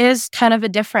really is kind of a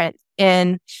difference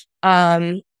in,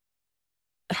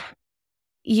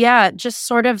 just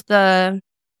sort of the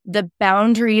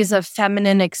boundaries of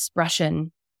feminine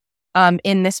expression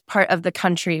in this part of the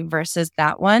country versus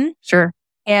that one. Sure.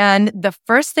 And the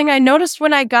first thing I noticed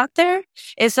when I got there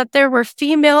is that there were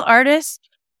female artists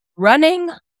running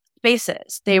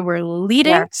spaces. They were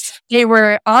leading. Yes. They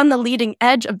were on the leading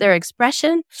edge of their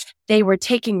expression. They were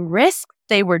taking risks.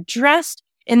 They were dressed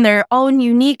in their own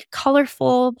unique,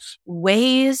 colorful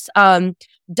ways.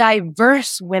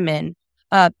 Diverse women,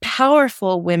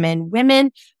 powerful women,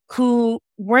 women who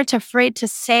weren't afraid to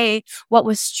say what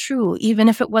was true, even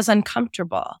if it was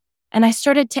uncomfortable. And I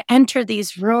started to enter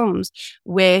these rooms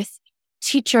with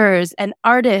teachers and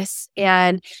artists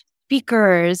and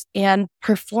speakers and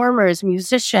performers,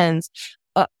 musicians,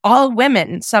 all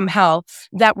women somehow,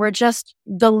 that were just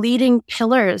the leading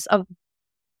pillars of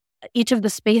each of the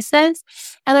spaces.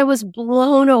 And I was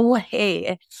blown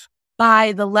away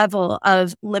by the level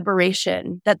of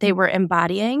liberation that they were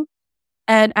embodying.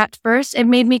 And at first, it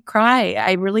made me cry.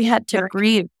 I really had to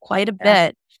grieve quite a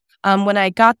bit when I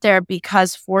got there,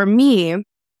 because for me,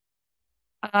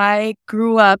 I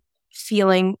grew up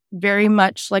feeling very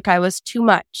much like I was too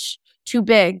much, too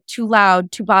big, too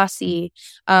loud, too bossy,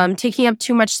 taking up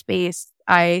too much space.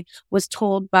 I was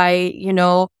told by,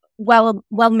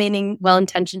 well-meaning,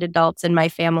 well-intentioned adults in my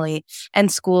family and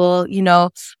school,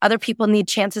 other people need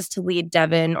chances to lead,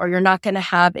 Devon, or you're not going to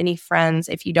have any friends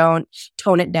if you don't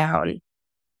tone it down.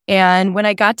 And when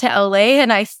I got to LA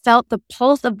and I felt the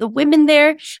pulse of the women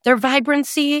there, their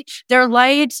vibrancy, their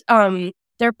light,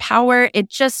 their power, it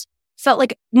just felt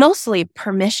like mostly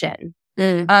permission.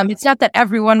 It's not that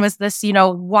everyone was this,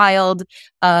 wild,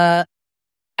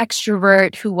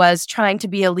 extrovert who was trying to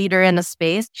be a leader in a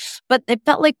space, but it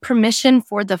felt like permission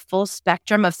for the full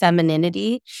spectrum of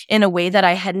femininity in a way that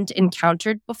I hadn't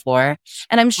encountered before.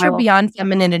 And I'm sure beyond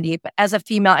femininity, but as a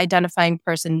female identifying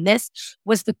person, this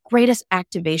was the greatest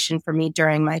activation for me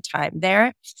during my time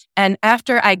there. And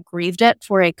after I grieved it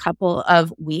for a couple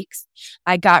of weeks,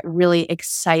 I got really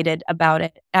excited about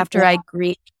it. After I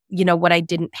grieved, what I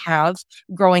didn't have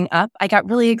growing up, I got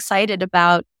really excited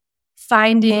about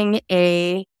finding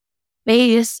a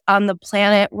space on the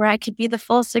planet where I could be the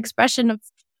fullest expression of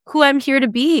who I'm here to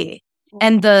be.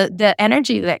 And the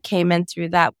energy that came in through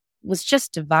that was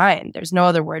just divine. There's no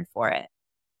other word for it.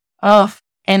 Oh,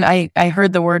 and I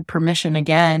heard the word permission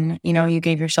again. You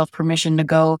gave yourself permission to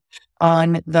go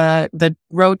on the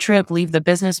road trip, leave the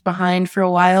business behind for a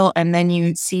while. And then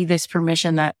you see this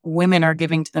permission that women are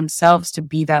giving to themselves to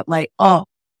be that light. Oh,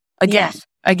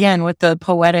 again, with the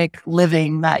poetic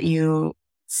living that you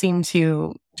seem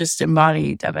to just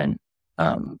embody, Devon.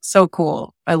 So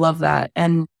cool. I love that.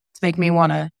 And to make me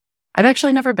I've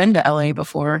actually never been to LA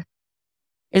before.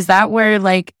 Is that where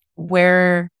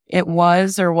it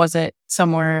was, or was it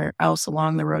somewhere else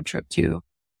along the road trip too?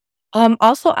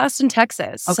 Also Austin,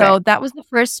 Texas. Okay. So that was the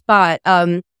first spot.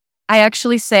 I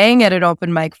actually sang at an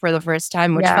open mic for the first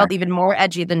time, which felt even more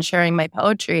edgy than sharing my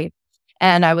poetry.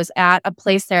 And I was at a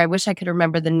place there. I wish I could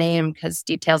remember the name because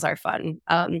details are fun.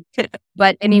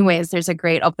 But anyways, there's a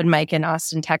great open mic in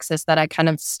Austin, Texas that I kind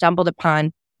of stumbled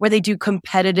upon where they do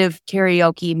competitive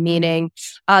karaoke, meaning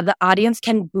the audience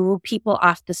can boo people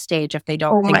off the stage if they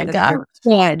don't think that they're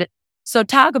good. So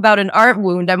talk about an art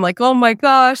wound. I'm like, oh my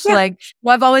gosh, like,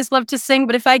 well, I've always loved to sing,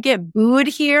 but if I get booed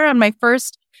here on my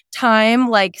first time,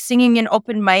 like singing an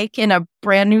open mic in a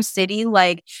brand new city,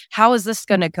 like, how is this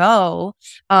going to go?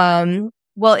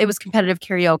 Well, it was competitive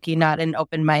karaoke, not an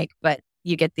open mic, but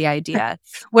you get the idea.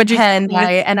 And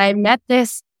I met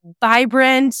this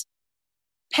vibrant,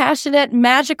 passionate,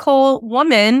 magical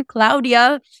woman,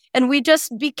 Claudia, and we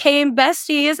just became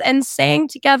besties and sang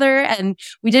together, and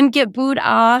we didn't get booed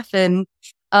off. And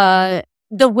the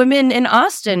women in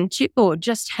Austin too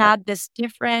just had this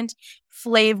different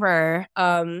flavor,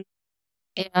 and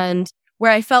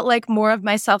where I felt like more of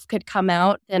myself could come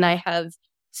out than I have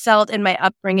felt in my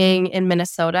upbringing in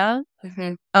Minnesota.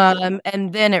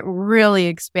 And then it really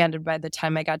expanded by the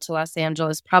time I got to Los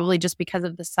Angeles, probably just because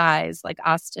of the size. Like,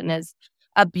 Austin is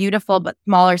a beautiful but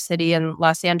smaller city, and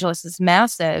Los Angeles is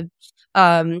massive.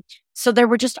 So there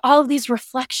were just all of these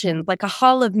reflections, like a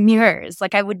hall of mirrors.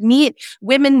 Like, I would meet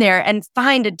women there and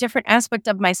find a different aspect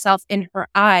of myself in her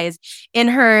eyes, in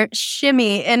her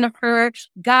shimmy, in her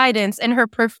guidance, in her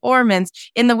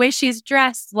performance, in the way she's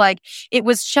dressed. Like, it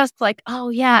was just like, oh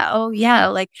yeah.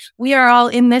 Like, we are all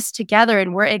in this together,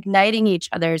 and we're igniting each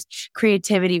other's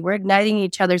creativity. We're igniting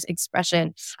each other's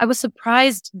expression. I was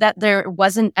surprised that there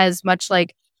wasn't as much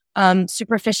like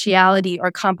superficiality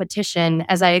or competition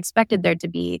as I expected there to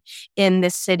be in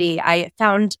this city. I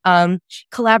found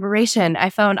collaboration. I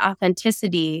found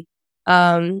authenticity.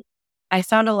 I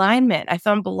found alignment. I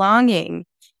found belonging.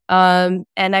 And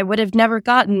I would have never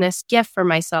gotten this gift for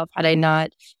myself had I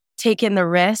not taken the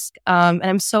risk. And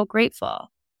I'm so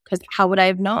grateful, because how would I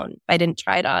have known if I didn't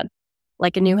try it on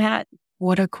like a new hat?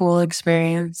 What a cool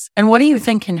experience. And what do you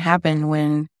think can happen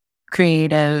when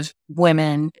creative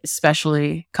women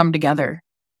especially come together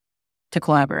to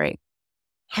collaborate?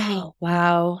 Oh,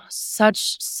 wow.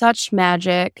 Such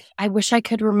magic. I wish I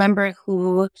could remember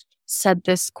who said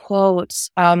this quote.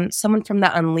 Someone from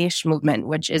the Unleash movement,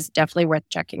 which is definitely worth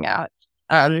checking out.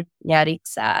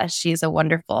 Yaritza, she's a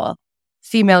wonderful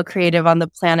female creative on the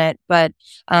planet. But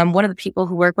one of the people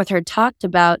who work with her talked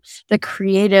about the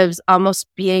creatives almost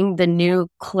being the new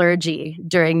clergy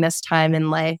during this time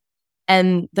in life.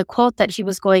 And the quote that he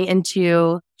was going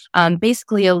into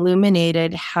basically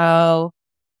illuminated how,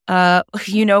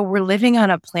 we're living on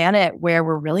a planet where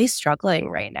we're really struggling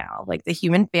right now. Like, the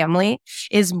human family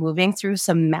is moving through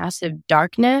some massive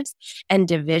darkness and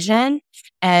division,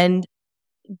 and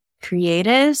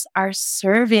creatives are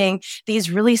serving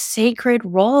these really sacred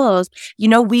roles.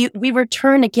 We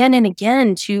return again and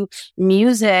again to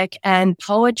music and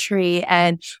poetry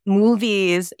and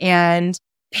movies and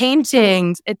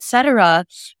paintings, etc.,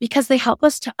 because they help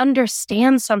us to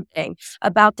understand something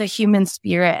about the human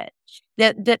spirit.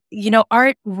 That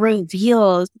art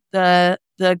reveals the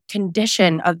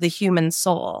condition of the human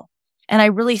soul. And I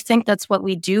really think that's what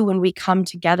we do when we come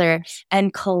together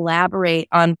and collaborate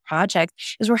on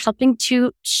projects, is we're helping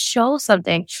to show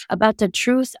something about the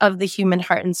truth of the human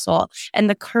heart and soul and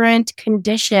the current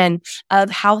condition of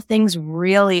how things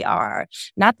really are.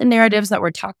 Not the narratives that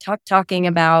we're talking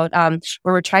about,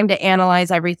 where we're trying to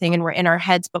analyze everything and we're in our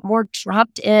heads, but more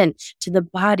dropped in to the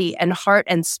body and heart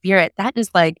and spirit. That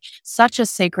is like such a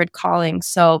sacred calling.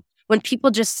 So when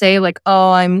people just say like,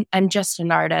 oh, I'm just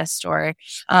an artist, or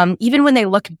even when they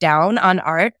look down on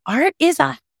art is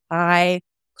a high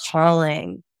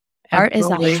calling.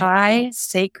 Absolutely. Art is a high,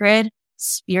 sacred,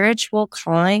 spiritual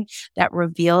calling that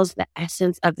reveals the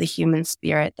essence of the human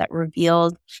spirit, that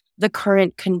reveals the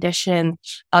current condition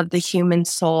of the human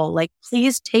soul. Like,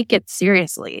 please take it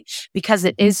seriously, because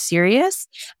it is serious,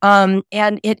 and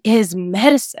it is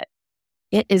medicine.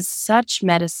 It is such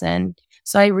medicine.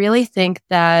 So I really think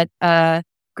that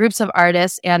groups of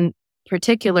artists, and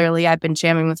particularly I've been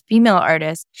jamming with female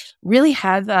artists, really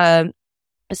have a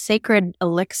sacred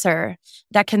elixir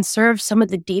that can serve some of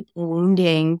the deep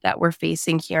wounding that we're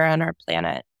facing here on our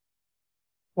planet.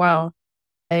 Wow.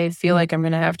 I feel like I'm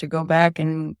going to have to go back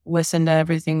and listen to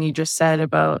everything you just said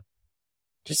about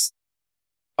just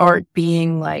art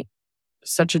being like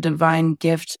such a divine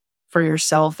gift for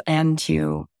yourself and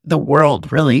to the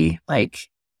world, really. Like,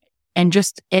 and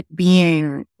just it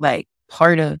being like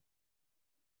part of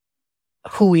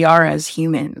who we are as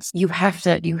humans. You have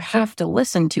to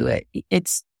listen to it.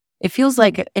 It feels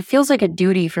like a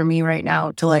duty for me right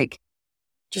now to like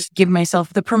just give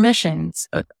myself the permissions.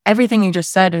 Everything you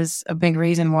just said is a big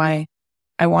reason why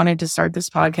I wanted to start this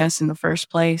podcast in the first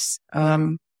place.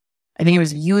 I think it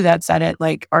was you that said it,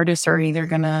 like, artists are either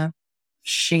gonna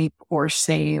shape or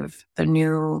save the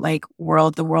new like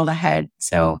world, the world ahead.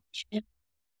 So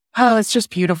Oh, it's just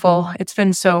beautiful. It's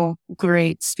been so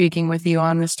great speaking with you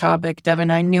on this topic, Devon.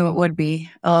 I knew it would be.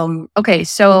 Okay,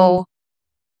 so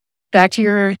back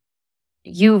to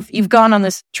you've gone on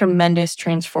this tremendous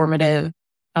transformative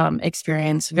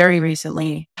experience very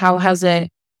recently. How has it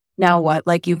now? What,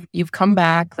 like, you've come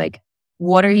back, like,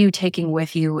 what are you taking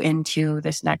with you into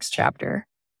this next chapter?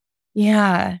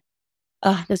 Yeah.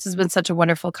 This has been such a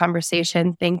wonderful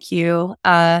conversation. Thank you.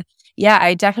 Yeah,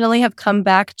 I definitely have come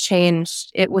back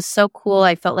changed. It was so cool.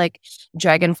 I felt like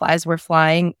dragonflies were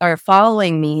flying or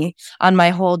following me on my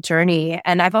whole journey.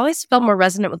 And I've always felt more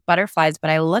resonant with butterflies,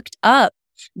 but I looked up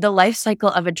the life cycle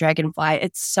of a dragonfly.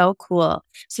 It's so cool.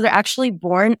 So they're actually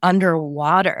born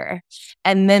underwater.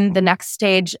 And then the next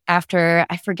stage after,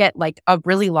 I forget, like a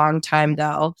really long time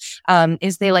though,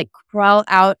 is they like crawl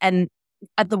out and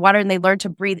at the water and they learn to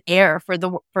breathe air for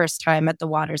the first time at the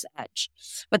water's edge.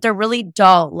 But they're really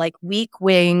dull, like weak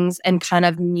wings and kind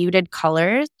of muted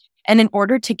colors. And in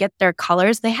order to get their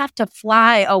colors, they have to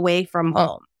fly away from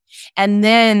home. And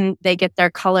then they get their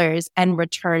colors and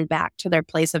return back to their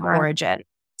place of origin.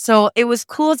 So it was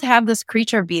cool to have this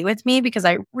creature be with me because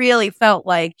I really felt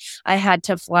like I had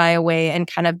to fly away and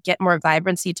kind of get more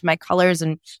vibrancy to my colors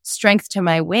and strength to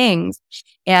my wings.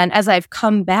 And as I've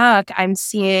come back, I'm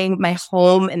seeing my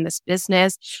home in this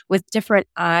business with different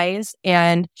eyes.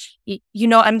 And,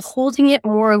 I'm holding it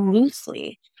more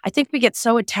loosely. I think we get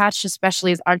so attached,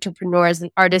 especially as entrepreneurs and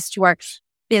artists, to our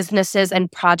businesses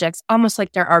and projects, almost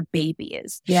like they're our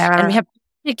babies. Yeah. And we have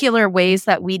particular ways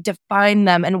that we define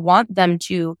them and want them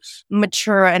to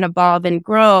mature and evolve and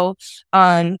grow.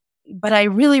 But I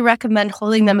really recommend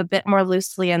holding them a bit more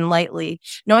loosely and lightly,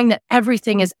 knowing that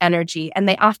everything is energy and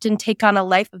they often take on a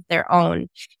life of their own.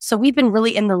 So we've been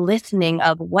really in the listening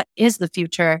of what is the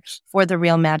future for the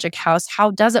Real Magic House? How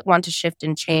does it want to shift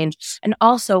and change? And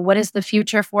also, what is the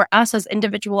future for us as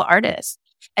individual artists?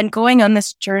 And going on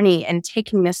this journey and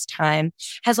taking this time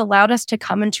has allowed us to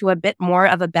come into a bit more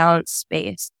of a balanced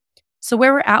space. So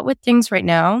where we're at with things right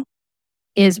now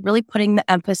is really putting the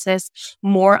emphasis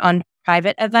more on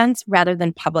private events rather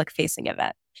than public facing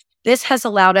events. This has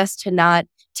allowed us to not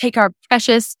take our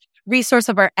precious resource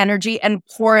of our energy and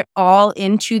pour it all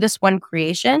into this one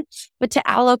creation, but to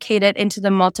allocate it into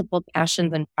the multiple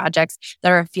passions and projects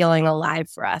that are feeling alive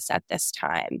for us at this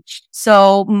time.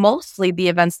 So mostly the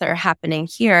events that are happening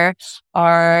here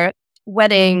are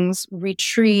weddings,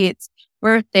 retreats,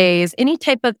 birthdays, any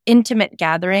type of intimate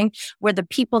gathering where the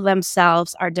people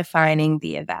themselves are defining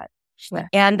the event. Yeah.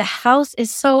 And the house is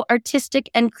so artistic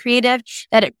and creative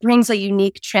that it brings a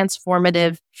unique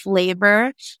transformative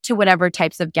flavor to whatever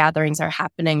types of gatherings are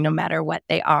happening, no matter what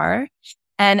they are.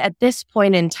 And at this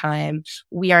point in time,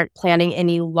 we aren't planning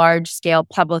any large scale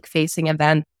public facing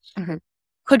event. Mm-hmm.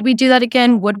 Could we do that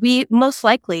again? Would we? Most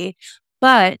likely.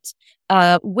 But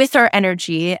with our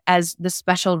energy as the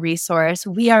special resource,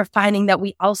 we are finding that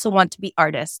we also want to be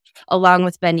artists along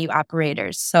with venue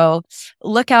operators. So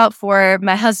look out for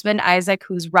my husband, Isaac,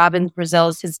 who's Robbins Brazil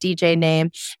is his DJ name,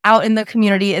 out in the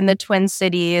community in the Twin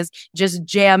Cities, just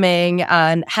jamming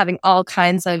and having all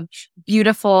kinds of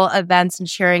beautiful events and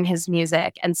sharing his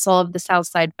music, and Soul of the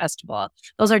Southside Festival.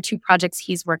 Those are two projects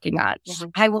he's working on. Mm-hmm.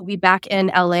 I will be back in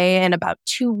LA in about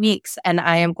 2 weeks, and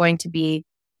I am going to be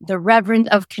the Reverend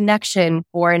of Connection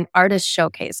for an artist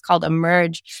showcase called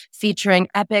Emerge, featuring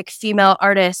epic female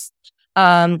artists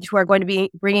who are going to be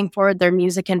bringing forward their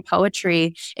music and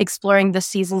poetry, exploring the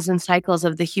seasons and cycles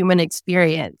of the human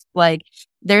experience. Like,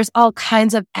 there's all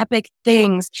kinds of epic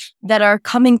things that are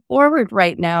coming forward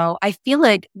right now. I feel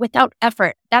like without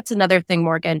effort, that's another thing,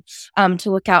 Morgan, to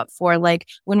look out for. Like,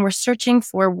 when we're searching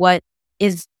for what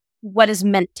is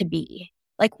meant to be,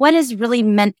 like, what is really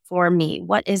meant for me?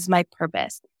 What is my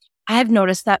purpose? I've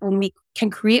noticed that when we can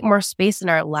create more space in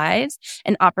our lives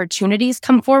and opportunities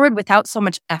come forward without so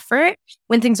much effort,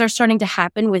 when things are starting to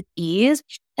happen with ease,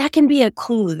 that can be a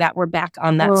clue that we're back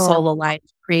on that soul-aligned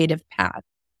creative path.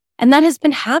 And that has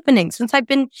been happening since I've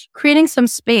been creating some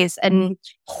space and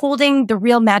holding the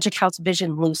Real Magic House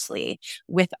vision loosely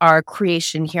with our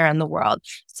creation here in the world.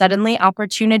 Suddenly,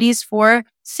 opportunities for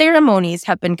ceremonies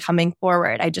have been coming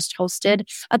forward. I just hosted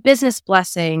a business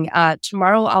blessing.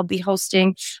 Tomorrow, I'll be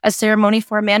hosting a ceremony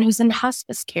for a man who's in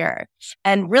hospice care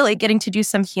and really getting to do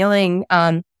some healing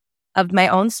of my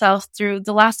own self through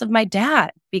the loss of my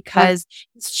dad, because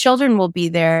his children will be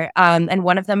there. And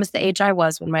one of them is the age I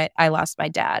was when I lost my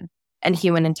dad and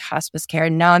he went into hospice care.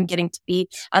 And now I'm getting to be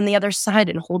on the other side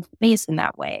and hold space in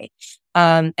that way.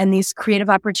 And these creative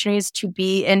opportunities to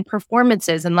be in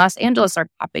performances in Los Angeles are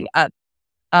popping up.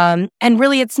 And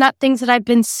really, it's not things that I've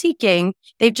been seeking.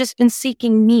 They've just been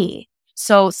seeking me.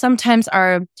 So sometimes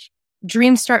our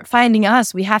dreams start finding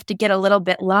us, we have to get a little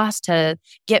bit lost to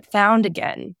get found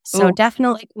again. So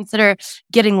definitely consider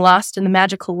getting lost in the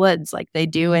magical woods like they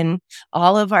do in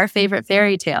all of our favorite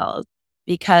fairy tales,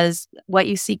 because what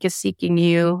you seek is seeking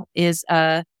you is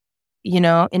an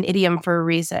idiom for a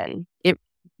reason.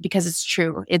 Because it's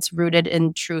true. It's rooted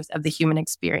in truth of the human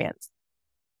experience.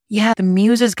 Yeah, the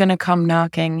muse is going to come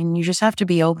knocking and you just have to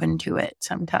be open to it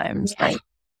sometimes.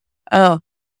 Yeah.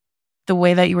 The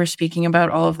way that you were speaking about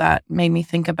all of that made me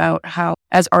think about how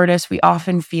as artists, we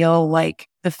often feel like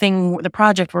the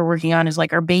project we're working on is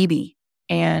like our baby.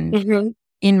 And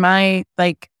in my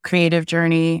creative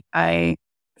journey, I,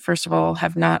 first of all,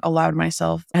 have not allowed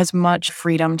myself as much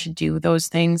freedom to do those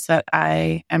things that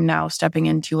I am now stepping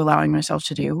into allowing myself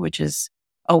to do, which is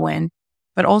a win.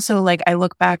 But also, I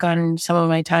look back on some of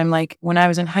my time, when I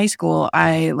was in high school,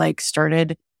 I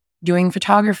started doing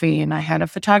photography and I had a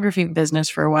photography business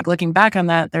for a while. Looking back on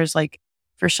that, there's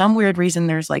for some weird reason,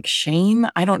 there's shame.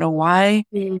 I don't know why.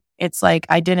 It's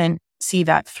I didn't see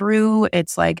that through.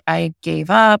 It's I gave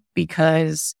up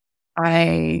because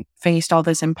I faced all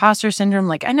this imposter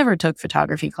syndrome. I never took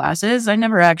photography classes. I'm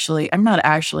not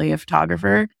actually a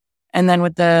photographer. And then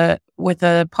with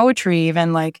the poetry,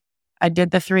 even I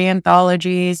did the 3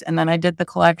 anthologies and then I did the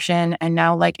collection. And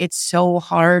now it's so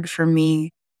hard for me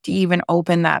to even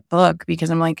open that book because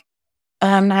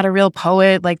I'm not a real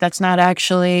poet. That's not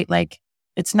actually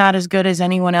it's not as good as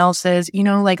anyone else's,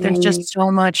 there's just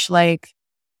so much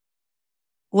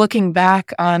looking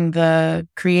back on the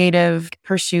creative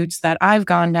pursuits that I've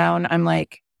gone down. I'm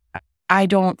I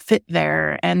don't fit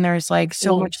there. And there's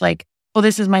so much well,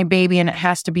 this is my baby and it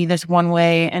has to be this one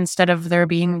way instead of there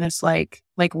being this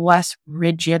less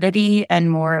rigidity and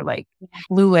more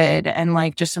fluid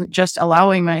and just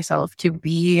allowing myself to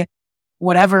be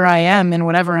whatever I am and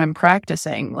whatever I'm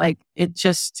practicing.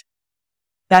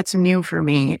 That's new for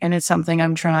me and it's something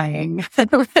I'm trying.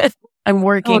 I'm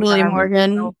working. Totally,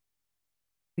 Morgan.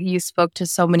 You spoke to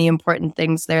so many important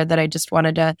things there that I just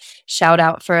wanted to shout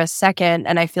out for a second.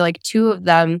 And I feel two of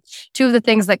the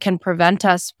things that can prevent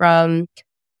us from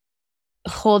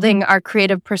holding our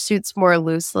creative pursuits more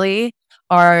loosely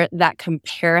are that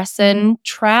comparison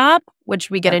trap, which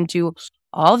we get into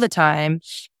all the time,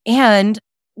 and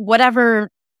whatever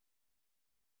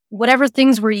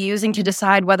things we're using to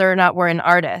decide whether or not we're an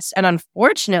artist. And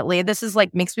unfortunately, this is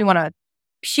makes me want to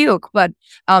puke, but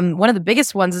one of the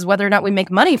biggest ones is whether or not we make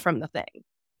money from the thing.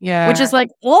 Yeah. Which is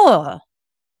oh,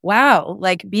 wow.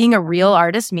 Being a real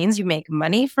artist means you make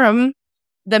money from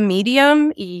the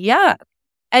medium. Yeah.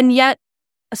 And yet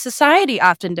society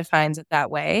often defines it that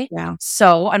way. Yeah.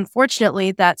 So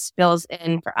unfortunately that spills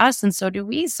in for us and so do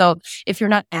we. So if you're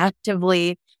not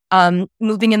actively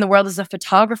moving in the world as a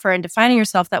photographer and defining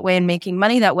yourself that way and making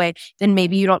money that way, then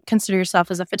maybe you don't consider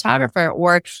yourself as a photographer,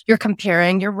 or you're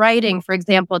comparing your writing, for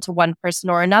example, to one person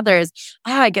or another's.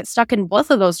 I get stuck in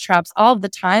both of those traps all the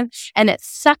time, and it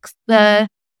sucks the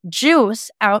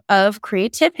juice out of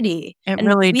creativity. It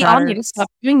really does. We all need to stop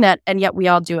doing that, and yet we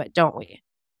all do it, don't we?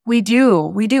 We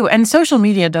do. And social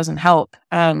media doesn't help.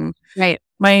 Right.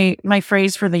 My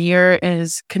phrase for the year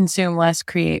is consume less,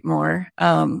 create more.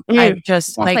 I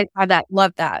just that.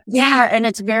 Love that. Yeah. And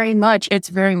it's very much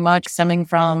stemming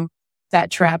from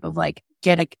that trap of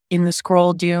getting in the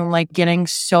scroll doom, getting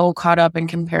so caught up in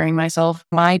comparing myself,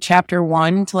 my chapter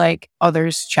 1 to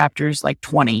others chapters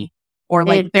 20 or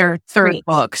their third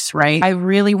books, right? I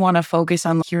really want to focus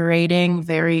on curating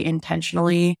very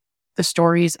intentionally the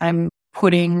stories I'm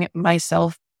putting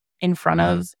myself in front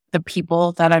of, the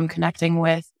people that I'm connecting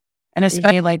with, and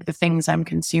especially the things I'm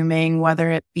consuming,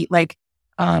 whether it be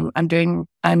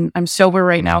I'm sober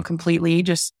right now completely,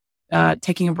 just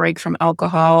taking a break from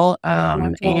alcohol,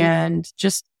 and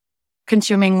just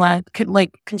consuming more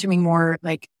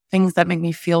things that make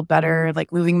me feel better,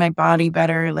 moving my body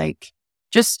better,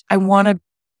 I want to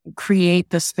create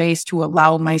the space to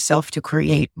allow myself to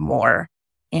create more.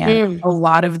 And a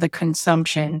lot of the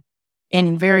consumption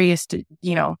in various,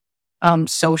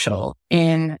 social,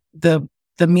 in the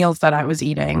meals that I was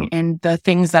eating and the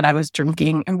things that I was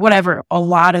drinking and whatever, a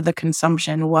lot of the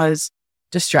consumption was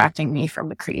distracting me from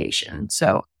the creation.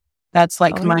 So that's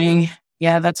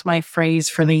that's my phrase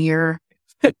for the year.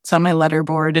 It's on my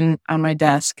letterboard and on my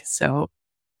desk. So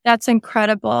that's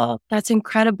incredible.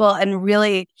 And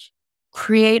really,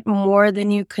 create more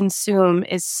than you consume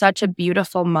is such a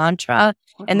beautiful mantra.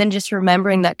 And then just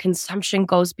remembering that consumption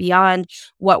goes beyond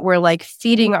what we're like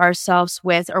feeding ourselves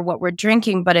with or what we're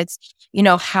drinking, but it's,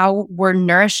 how we're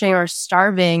nourishing or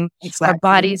starving our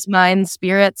bodies, minds,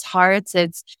 spirits, hearts.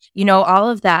 It's, all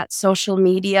of that social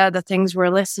media, the things we're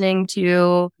listening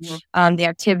to, the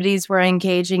activities we're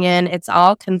engaging in, it's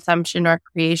all consumption or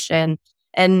creation.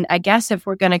 And I guess if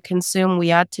we're going to consume,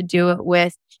 we ought to do it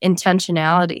with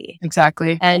intentionality.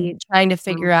 Exactly. And trying to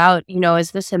figure out,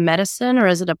 is this a medicine or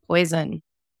is it a poison?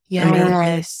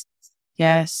 Yes.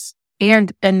 Yes.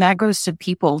 And that goes to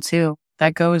people too.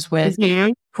 That goes with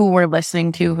who we're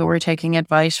listening to, who we're taking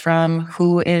advice from,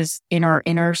 who is in our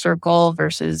inner circle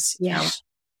versus,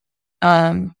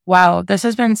 wow, this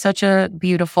has been such a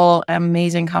beautiful,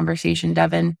 amazing conversation,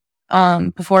 Devon.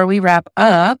 Before we wrap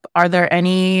up, are there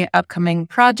any upcoming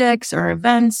projects or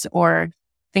events or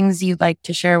things you'd like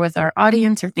to share with our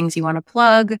audience or things you want to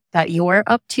plug that you're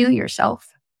up to yourself?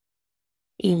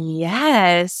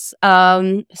 Yes.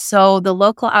 So the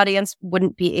local audience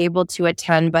wouldn't be able to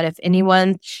attend, but if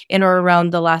anyone in or around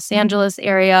the Los Angeles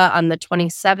area on the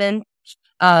 27th,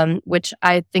 which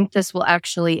I think this will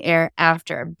actually air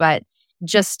after, but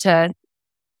just to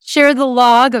share the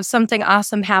log of something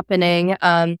awesome happening,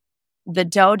 the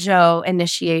Dojo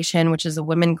Initiation, which is a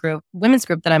women's group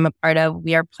that I'm a part of,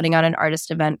 we are putting on an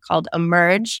artist event called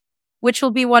Emerge, which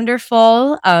will be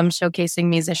wonderful, showcasing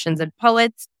musicians and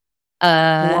poets.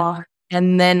 And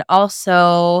then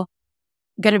also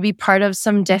going to be part of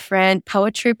some different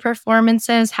poetry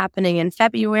performances happening in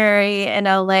February in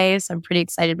LA. So I'm pretty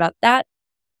excited about that.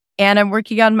 And I'm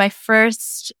working on my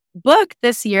first book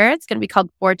this year. It's going to be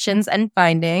called Fortunes and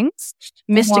Findings,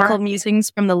 Mystical Musings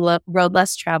from the Road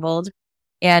Less Traveled.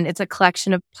 And it's a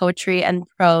collection of poetry and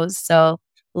prose. So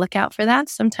look out for that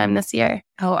sometime this year.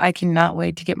 Oh, I cannot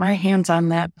wait to get my hands on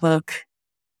that book.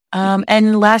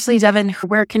 And lastly, Devon,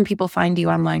 where can people find you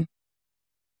online?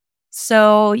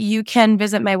 So you can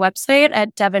visit my website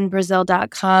at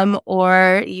devonbrazil.com,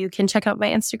 or you can check out my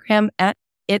Instagram at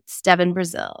It's Devon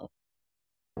Brazil.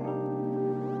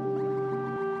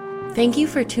 Thank you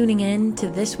for tuning in to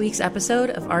this week's episode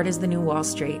of Art is the New Wall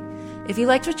Street. If you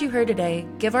liked what you heard today,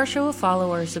 give our show a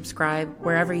follow or subscribe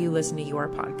wherever you listen to your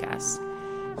podcasts.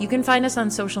 You can find us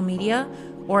on social media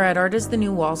or at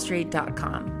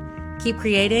artistthenewwallstreet.com. Keep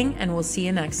creating, and we'll see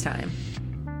you next time.